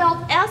was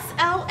spelled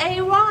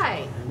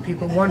S-L-A-Y.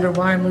 People wonder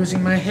why I'm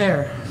losing my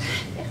hair.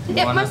 You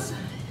It want must, us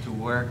to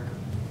work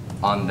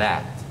on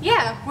that?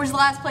 Yeah, where's the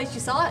last place you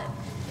saw it?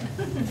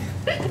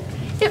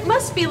 it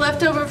must be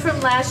left over from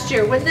last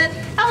year when the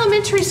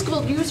elementary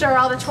school used our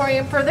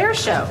auditorium for their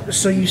show.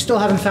 So you still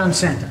haven't found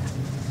Santa?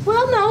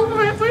 Well, no,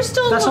 we're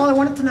still... That's all I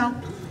wanted to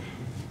know.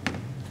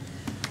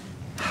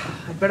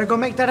 I'd better go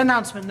make that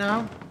announcement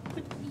now.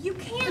 You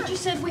can't. You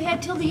said we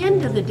had till the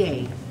end of the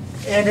day.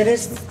 And it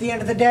is the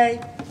end of the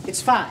day.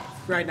 It's 5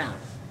 right now.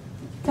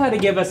 Gotta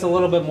give us a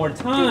little bit more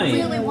time.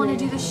 Really want to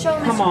do the show,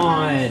 Mr. Come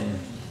Krabs? on.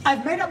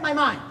 I've made up my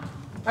mind.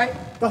 Right?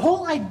 The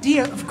whole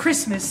idea of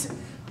Christmas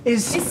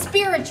is... It's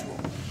spiritual.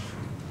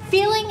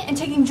 Feeling and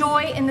taking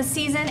joy in the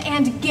season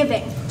and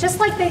giving, just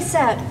like they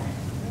said.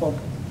 Well,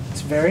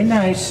 it's very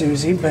nice,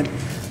 Susie, but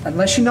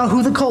unless you know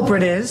who the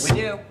culprit is... We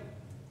do.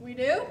 We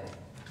do?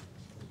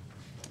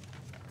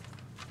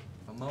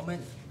 A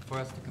moment for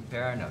us to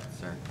compare our notes,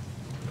 sir.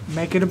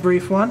 Make it a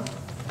brief one.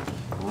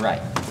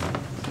 Right.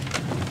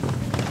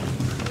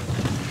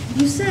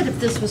 You said if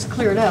this was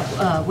cleared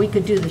up, we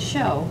could do the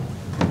show.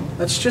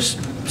 Let's just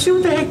see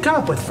what they come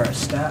up with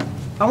first. I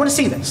want to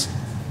see this.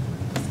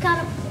 Scott,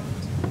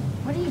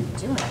 what are you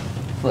doing?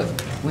 Look,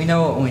 we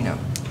know what we know.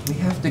 We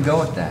have to go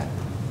with that.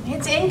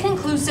 It's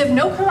inconclusive,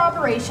 no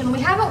corroboration. We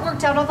haven't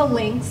worked out all the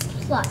links.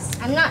 Plus,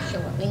 I'm not sure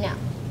what we know.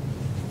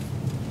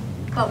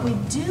 But we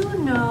do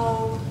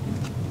know...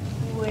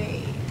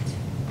 Wait.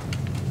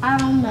 I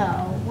don't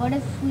know. What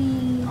if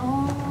we...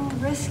 Oh,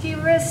 Risky,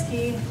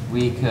 risky.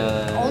 We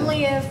could.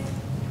 Only if.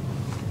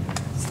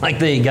 It's like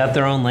they got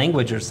their own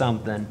language or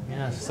something.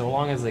 Yeah, so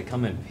long as they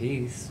come in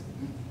peace.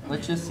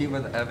 Let's just see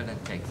where the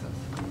evidence takes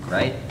us,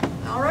 right?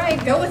 All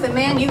right, go with it,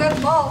 man. You got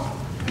the ball.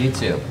 You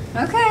too.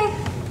 Okay.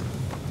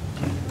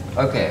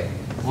 Okay,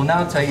 we'll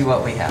now tell you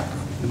what we have.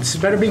 This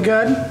better be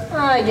good.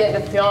 I get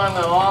the feeling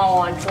we're all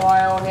on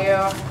trial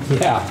here.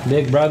 Yeah,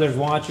 Big Brother's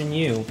watching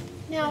you.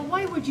 Now,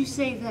 why would you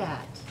say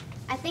that?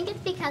 I think it's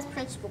because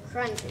Principal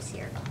Crunch is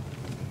here.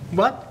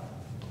 What?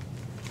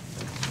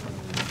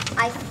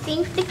 I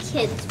think the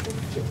kids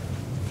will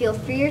feel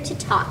freer to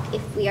talk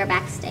if we are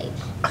backstage.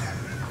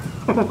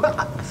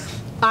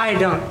 I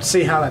don't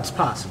see how that's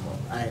possible.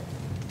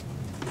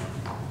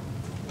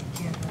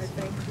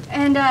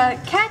 And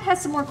Kat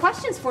has some more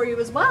questions for you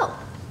as well.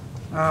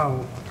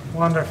 Oh,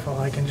 wonderful.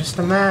 I can just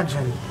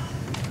imagine.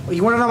 Well,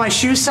 you want to know my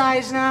shoe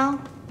size now?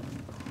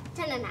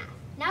 10.5.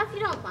 Now, if you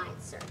don't mind,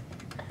 sir,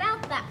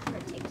 about that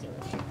particular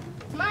shoe.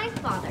 My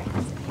father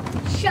has a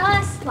pair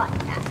just like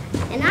that.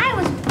 And I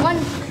was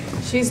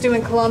wondering. She's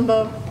doing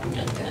Columbo.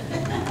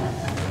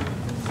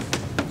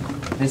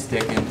 Miss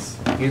Dickens,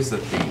 here's the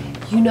thing.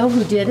 You know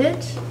who did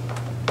it?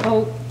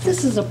 Oh,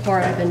 this is a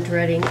part I've been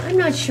dreading. I'm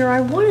not sure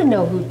I want to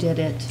know who did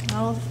it.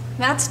 Well,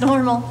 that's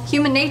normal.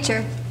 Human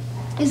nature.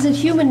 Is it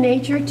human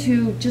nature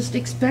to just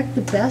expect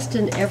the best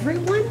in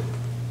everyone?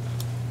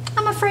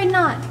 I'm afraid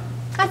not.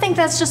 I think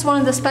that's just one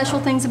of the special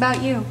things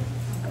about you.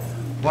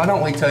 Why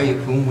don't we tell you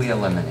whom we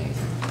eliminated?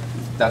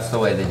 That's the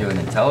way they do it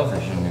in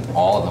television in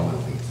all the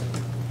movies.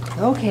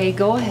 Okay,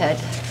 go ahead.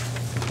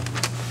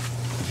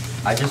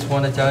 I just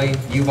want to tell you,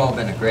 you've all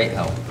been a great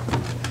help.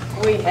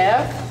 We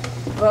have?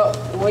 But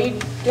we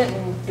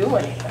didn't do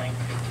anything.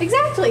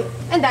 Exactly.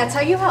 And that's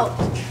how you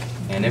helped.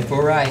 And if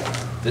we're right,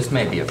 this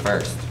may be a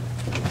first.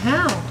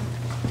 How?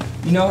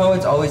 You know how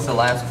it's always the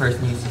last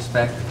person you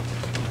suspect?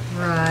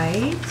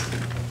 Right.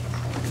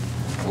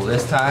 Well,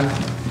 this time,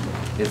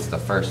 it's the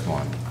first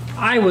one.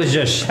 I was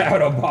just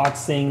shadow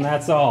boxing,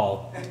 that's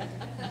all.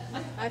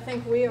 I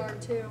think we are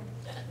too.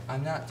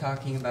 I'm not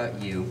talking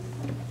about you.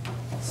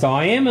 So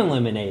I am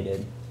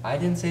eliminated. I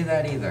didn't say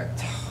that either.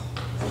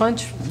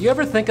 Punch, you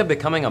ever think of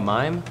becoming a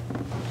mime?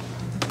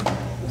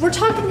 We're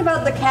talking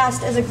about the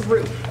cast as a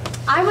group.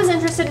 I was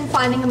interested in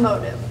finding a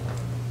motive.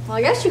 Well,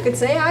 I guess you could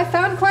say I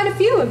found quite a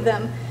few of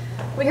them.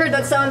 We heard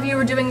that some of you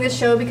were doing this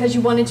show because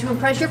you wanted to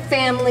impress your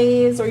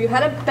families, or you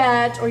had a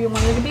bet, or you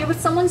wanted to be with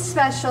someone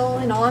special,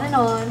 and on and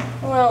on.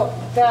 Well,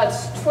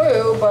 that's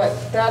true, but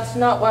that's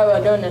not why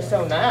we're doing this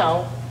show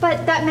now.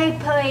 But that may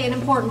play an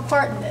important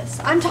part in this.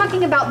 I'm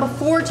talking about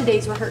before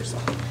today's rehearsal.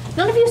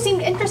 None of you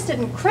seemed interested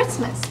in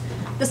Christmas,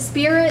 the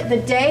spirit, the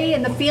day,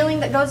 and the feeling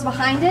that goes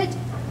behind it.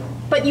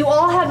 But you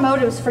all had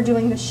motives for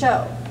doing the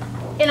show.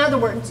 In other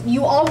words,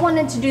 you all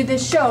wanted to do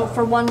this show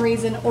for one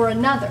reason or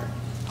another.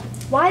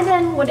 Why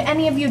then would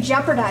any of you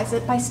jeopardize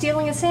it by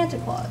stealing a Santa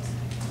Claus?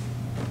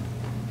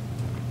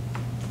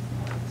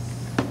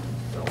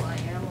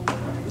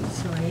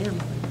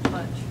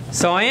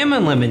 So I am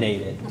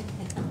eliminated.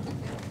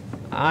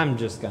 I'm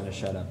just gonna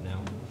shut up now.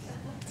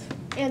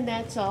 And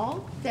that's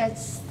all?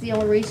 That's the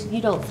only reason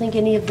you don't think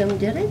any of them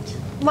did it?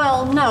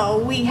 Well, no,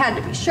 we had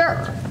to be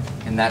sure.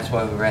 And that's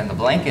why we ran the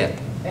blanket.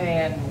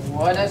 And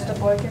what is the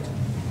blanket?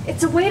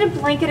 It's a way to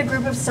blanket a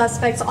group of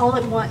suspects all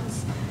at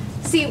once.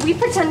 See, we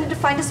pretended to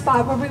find a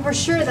spot where we were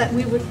sure that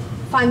we would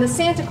find the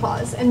Santa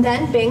Claus, and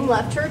then Bing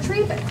left to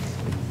retrieve it.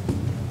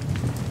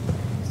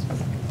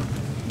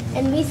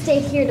 And we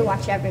stayed here to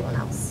watch everyone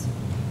else.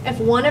 If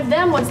one of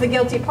them was the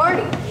guilty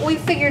party, we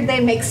figured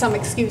they'd make some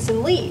excuse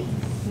and leave.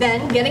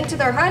 Then, getting to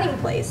their hiding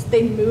place,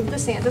 they'd move the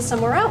Santa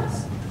somewhere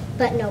else.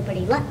 But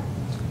nobody left.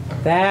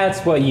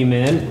 That's what you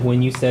meant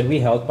when you said we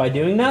helped by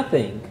doing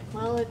nothing.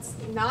 Well, it's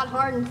not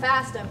hard and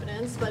fast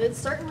evidence, but it's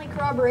certainly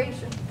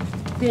corroboration.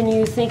 Then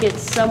you think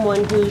it's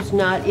someone who's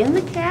not in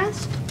the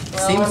cast?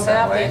 Well, Seems I'm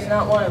that happy way. it's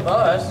not one of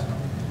us.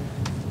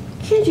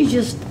 Can't you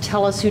just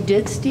tell us who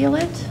did steal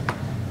it?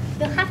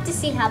 You'll have to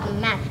see how the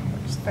magic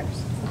works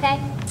first, okay?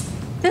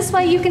 This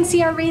way you can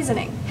see our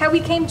reasoning, how we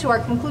came to our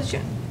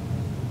conclusion.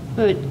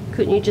 But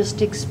couldn't you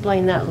just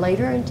explain that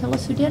later and tell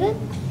us who did it?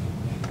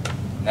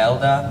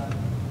 Nelda?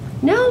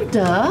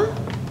 Nelda?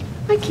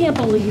 I can't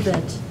believe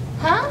it.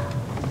 Huh?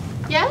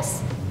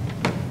 Yes?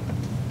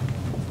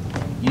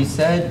 You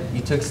said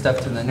you took stuff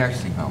to the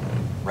nursing home,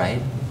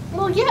 right?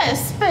 Well,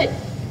 yes, but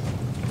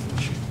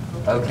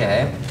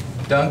Okay.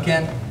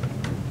 Duncan?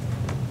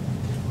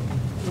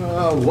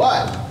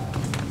 What?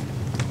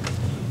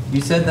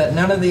 You said that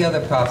none of the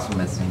other props were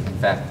missing. In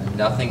fact,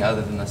 nothing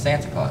other than the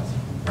Santa Claus,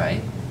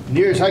 right?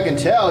 Near as I can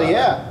tell,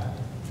 yeah.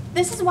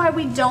 This is why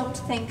we don't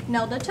think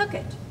Nelda took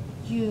it.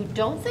 You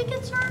don't think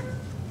it's her?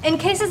 In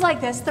cases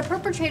like this, the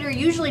perpetrator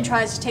usually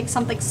tries to take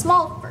something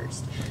small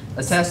first.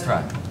 A test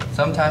run.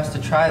 Sometimes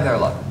to try their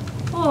luck.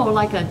 Oh,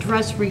 like a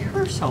dress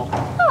rehearsal.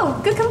 Oh,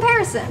 good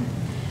comparison.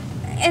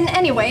 And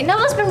anyway,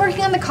 Nelda's been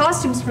working on the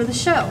costumes for the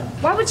show.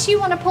 Why would she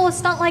want to pull a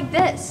stunt like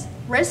this?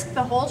 Risk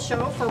the whole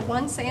show for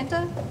one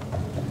Santa?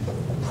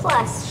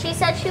 Plus, she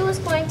said she was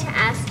going to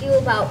ask you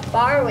about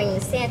borrowing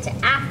the Santa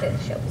after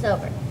the show was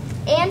over.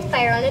 And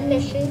fair on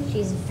admission,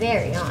 she's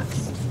very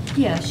honest.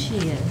 Yeah, she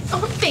is.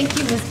 Oh, thank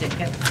you, Miss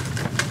Dickens.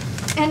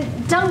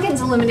 And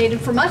Duncan's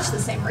eliminated for much the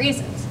same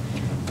reasons.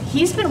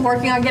 He's been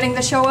working on getting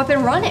the show up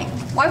and running.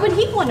 Why would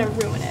he want to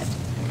ruin it?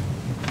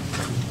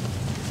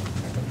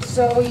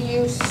 So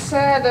you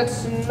said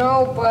it's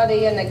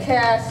nobody in the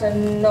cast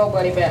and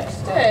nobody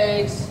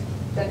backstage.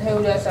 Then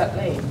who does that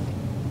leave?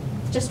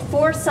 Just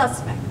 4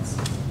 suspects,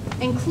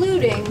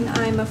 including,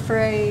 I'm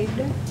afraid...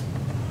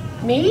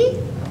 Me?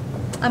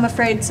 I'm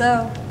afraid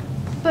so.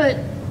 But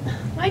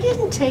I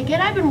didn't take it.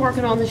 I've been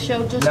working on the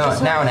show just No,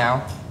 as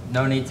now.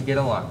 No need to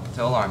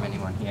alarm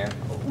anyone here.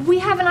 We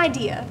have an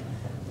idea.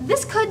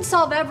 This could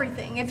solve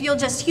everything if you'll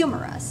just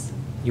humor us.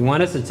 You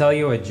want us to tell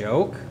you a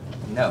joke?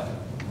 No,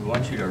 we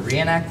want you to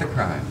reenact the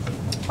crime.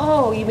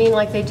 Oh, you mean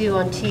like they do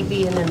on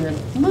TV and in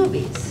the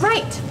movies?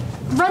 Right.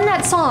 Run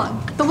that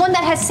song, the one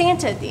that has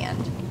Santa at the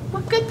end.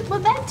 What good will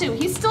that do?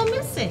 He's still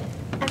missing.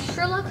 As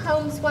Sherlock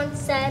Holmes once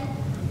said,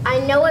 I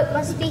know it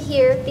must be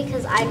here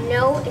because I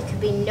know it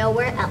could be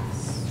nowhere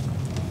else.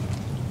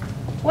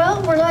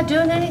 Well, we're not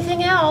doing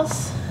anything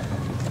else.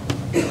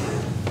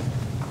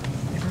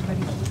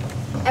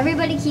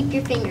 Everybody keep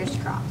your fingers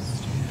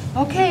crossed.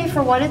 Okay,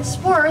 for what it's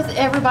worth,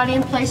 everybody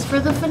in place for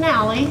the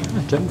finale.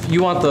 Jim,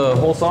 you want the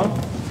whole song?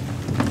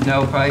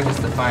 No, probably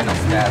just the final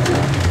stab.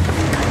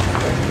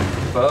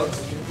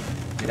 Folks,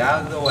 get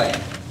out of the way.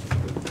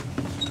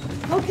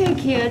 Okay,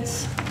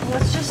 kids,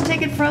 let's just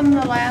take it from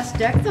the last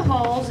deck the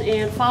halls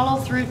and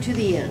follow through to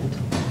the end.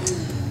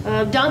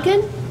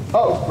 Duncan?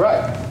 Oh,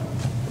 right.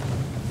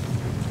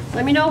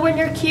 Let me know when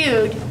you're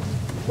cued.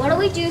 What do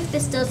we do if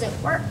this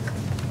doesn't work?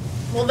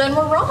 Well, then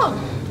we're wrong.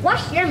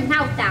 Wash your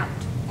mouth out.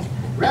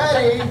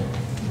 Ready?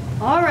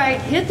 All right,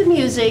 hit the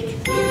music.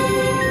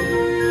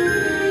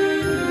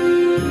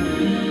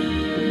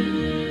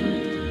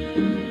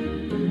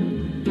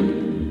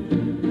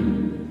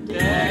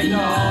 Deck the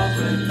halls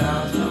with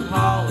boughs of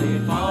holly,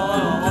 fa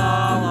la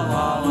la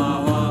la la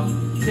la.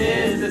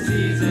 'Tis the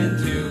season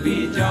to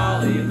be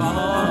jolly, fa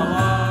la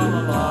la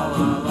la la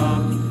la la.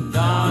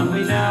 Don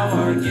we now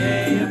our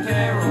gay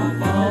apparel,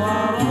 fa la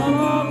la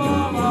la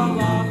la la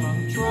la.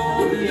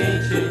 Troll the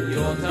ancient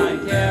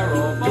Yuletide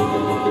carol, fa la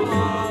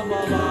la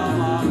la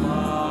la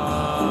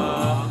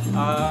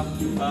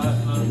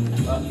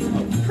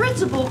la.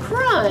 Principal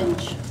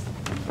Crunch.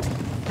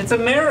 It's a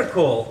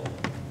miracle.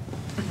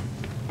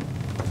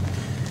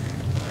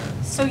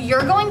 So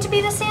you're going to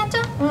be the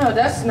Santa? Oh,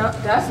 that's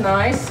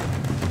nice.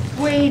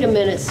 Wait a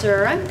minute,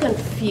 sir. I'm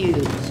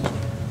confused.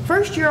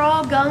 First, you're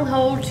all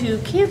gung-ho to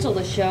cancel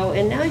the show,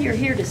 and now you're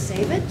here to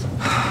save it?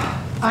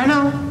 I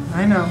know.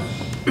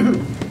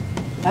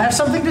 I have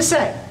something to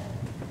say.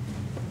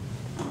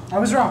 I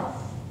was wrong.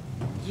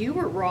 You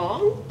were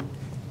wrong?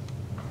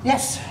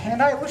 Yes,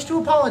 and I wish to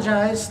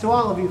apologize to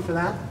all of you for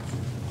that.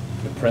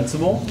 The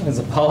principal is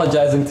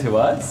apologizing to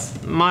us?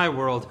 My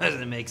world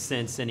doesn't make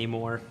sense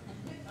anymore.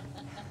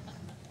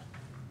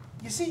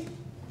 You see,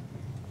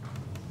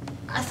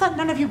 I thought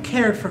none of you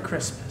cared for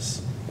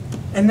Christmas,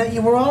 and that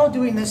you were all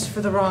doing this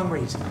for the wrong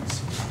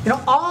reasons. You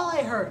know, all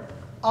I heard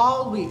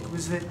all week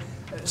was that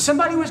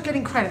somebody was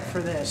getting credit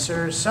for this,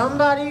 or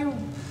somebody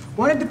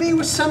wanted to be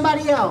with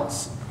somebody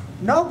else.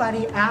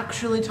 Nobody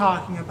actually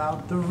talking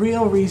about the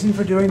real reason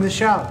for doing the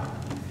show.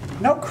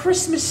 No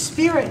Christmas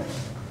spirit.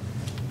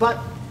 But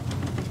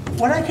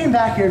when I came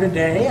back here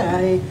today,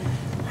 I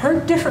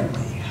heard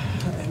differently.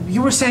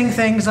 You were saying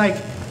things like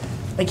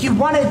you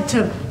wanted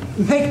to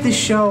make this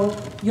show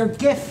your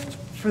gift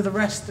for the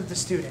rest of the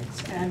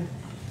students. And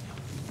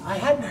I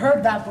hadn't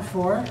heard that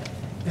before,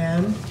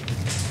 and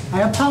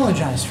I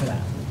apologize for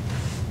that.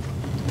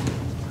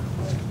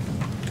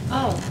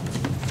 Oh.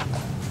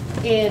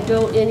 And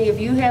don't any of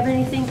you have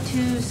anything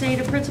to say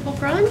to Principal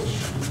Crunch?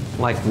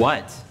 Like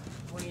what?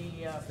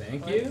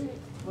 Thank you.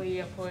 We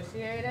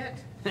appreciate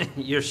it.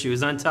 Your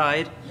shoe's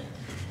untied.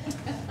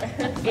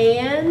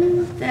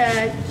 And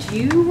that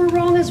you were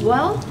wrong as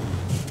well?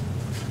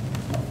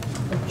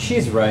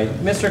 She's right.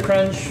 Mr.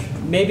 Crunch,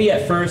 maybe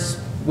at first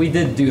we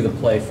did do the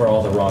play for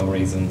all the wrong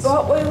reasons.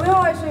 But we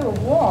realized we were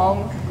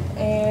wrong,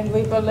 and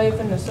we believe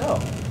in the show.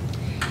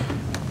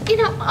 You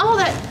know, all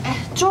that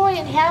joy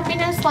and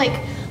happiness, like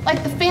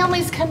the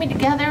families coming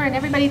together and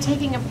everybody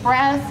taking a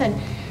breath and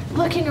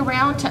looking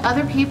around to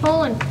other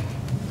people and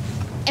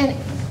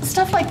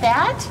stuff like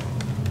that.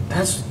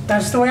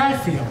 That's the way I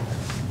feel.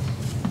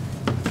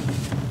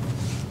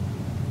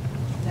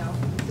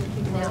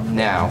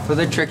 Now, for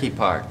the tricky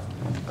part.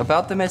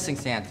 About the missing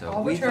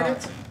Santa. We heard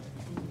it.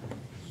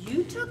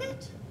 You took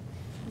it?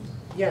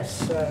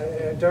 Yes,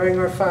 during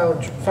our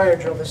fire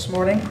drill this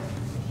morning.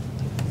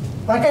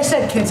 Like I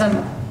said, kids,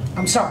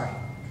 I'm sorry.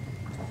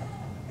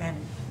 And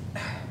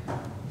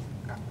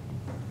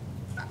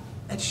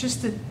it's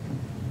just that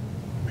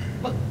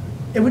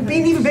it would be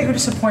an even bigger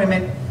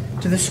disappointment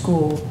to the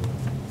school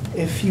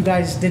if you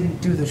guys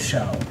didn't do the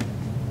show.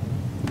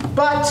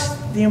 But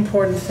the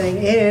important thing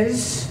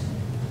is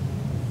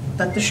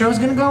that the show's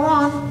gonna go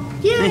on.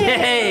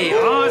 Yay!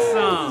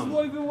 Awesome!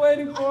 What we've been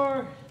waiting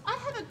for. I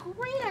have a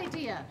great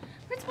idea.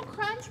 Principal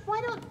Crunch,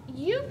 why don't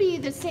you be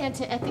the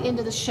Santa at the end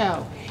of the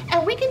show?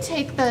 And we can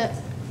take the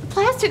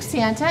plastic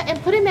Santa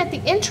and put him at the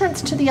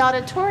entrance to the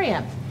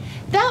auditorium.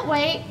 That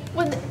way,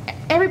 when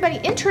everybody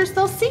enters,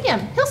 they'll see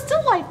him. He'll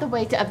still light the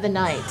way of the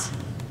night.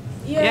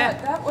 Yeah,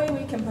 that way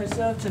we can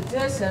preserve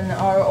tradition.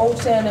 Our old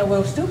Santa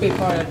will still be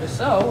part of the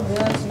show.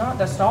 He's not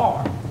the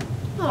star.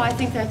 Oh, I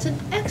think that's an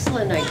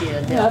excellent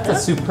idea, Yeah, that's a Delta.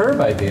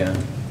 superb idea.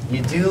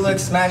 You do look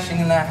smashing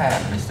in that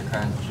hat, Mr.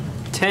 Crunch.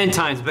 10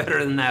 times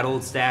better than that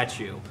old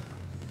statue.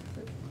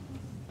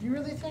 You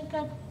really think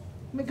I'd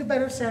make a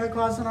better Santa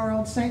Claus than our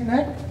old Saint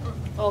Nick?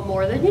 Oh,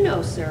 more than you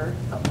know, sir.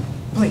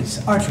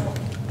 Please, Archibald.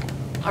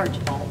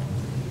 Archibald.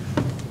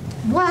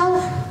 Well,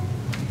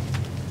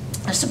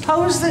 I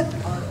suppose that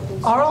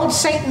our old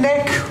Saint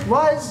Nick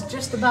was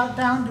just about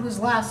down to his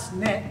last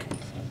nick.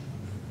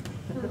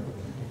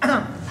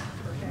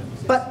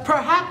 But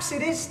perhaps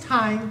it is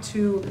time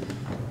to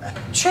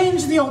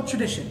change the old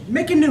tradition,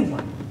 make a new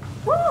one.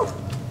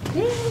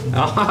 Woo!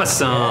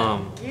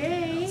 Awesome.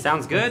 Yay!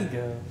 Sounds good.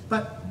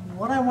 But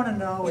what I want to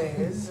know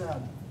is,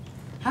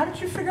 how did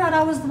you figure out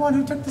I was the one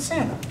who took the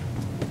Santa?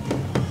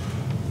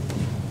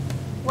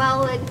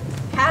 Well, it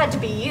had to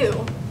be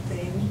you.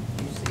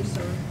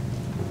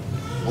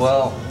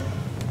 Well,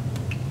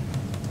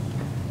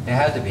 it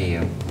had to be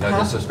you. No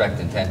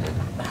disrespect intended.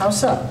 How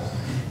so?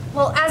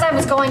 Well, as I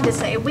was going to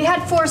say, we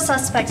had 4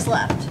 suspects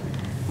left.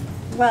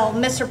 Well,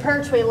 Mr.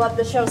 Pertwee loved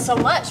the show so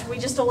much, we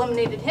just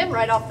eliminated him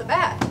right off the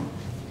bat.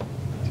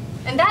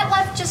 And that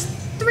left just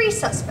 3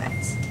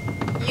 suspects.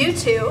 You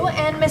 2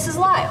 and Mrs.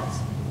 Lyles.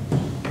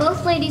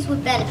 Both ladies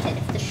would benefit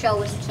if the show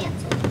was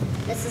canceled.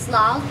 Mrs.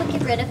 Lyles would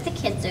get rid of the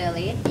kids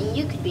early, and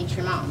you could beat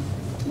your mom.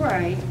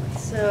 Right.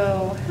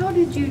 So, how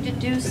did you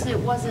deduce it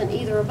wasn't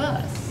either of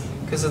us?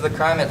 Because of the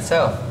crime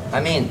itself.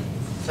 I mean,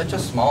 such a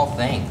small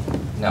thing.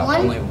 No,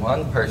 only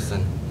one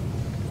person.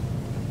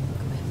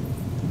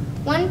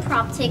 One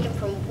prop taken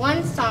from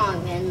one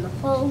song in the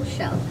whole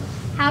show.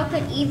 How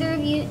could either of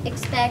you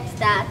expect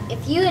that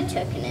if you had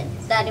taken it,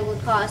 that it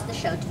would cause the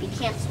show to be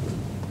canceled?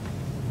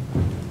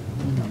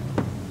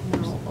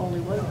 No,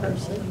 only one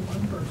person.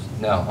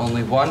 No,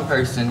 only one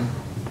person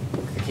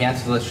could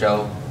cancel the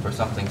show for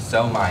something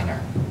so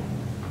minor.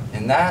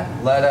 And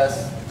that led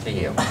us to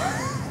you.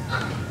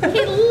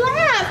 He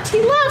laughed!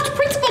 He laughed!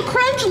 Principal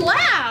Crunch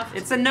laughed!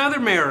 It's another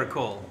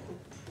miracle.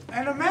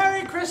 And a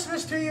Merry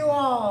Christmas to you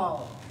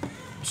all.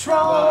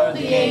 Troll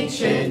the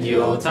ancient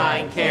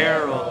Yuletide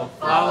carol.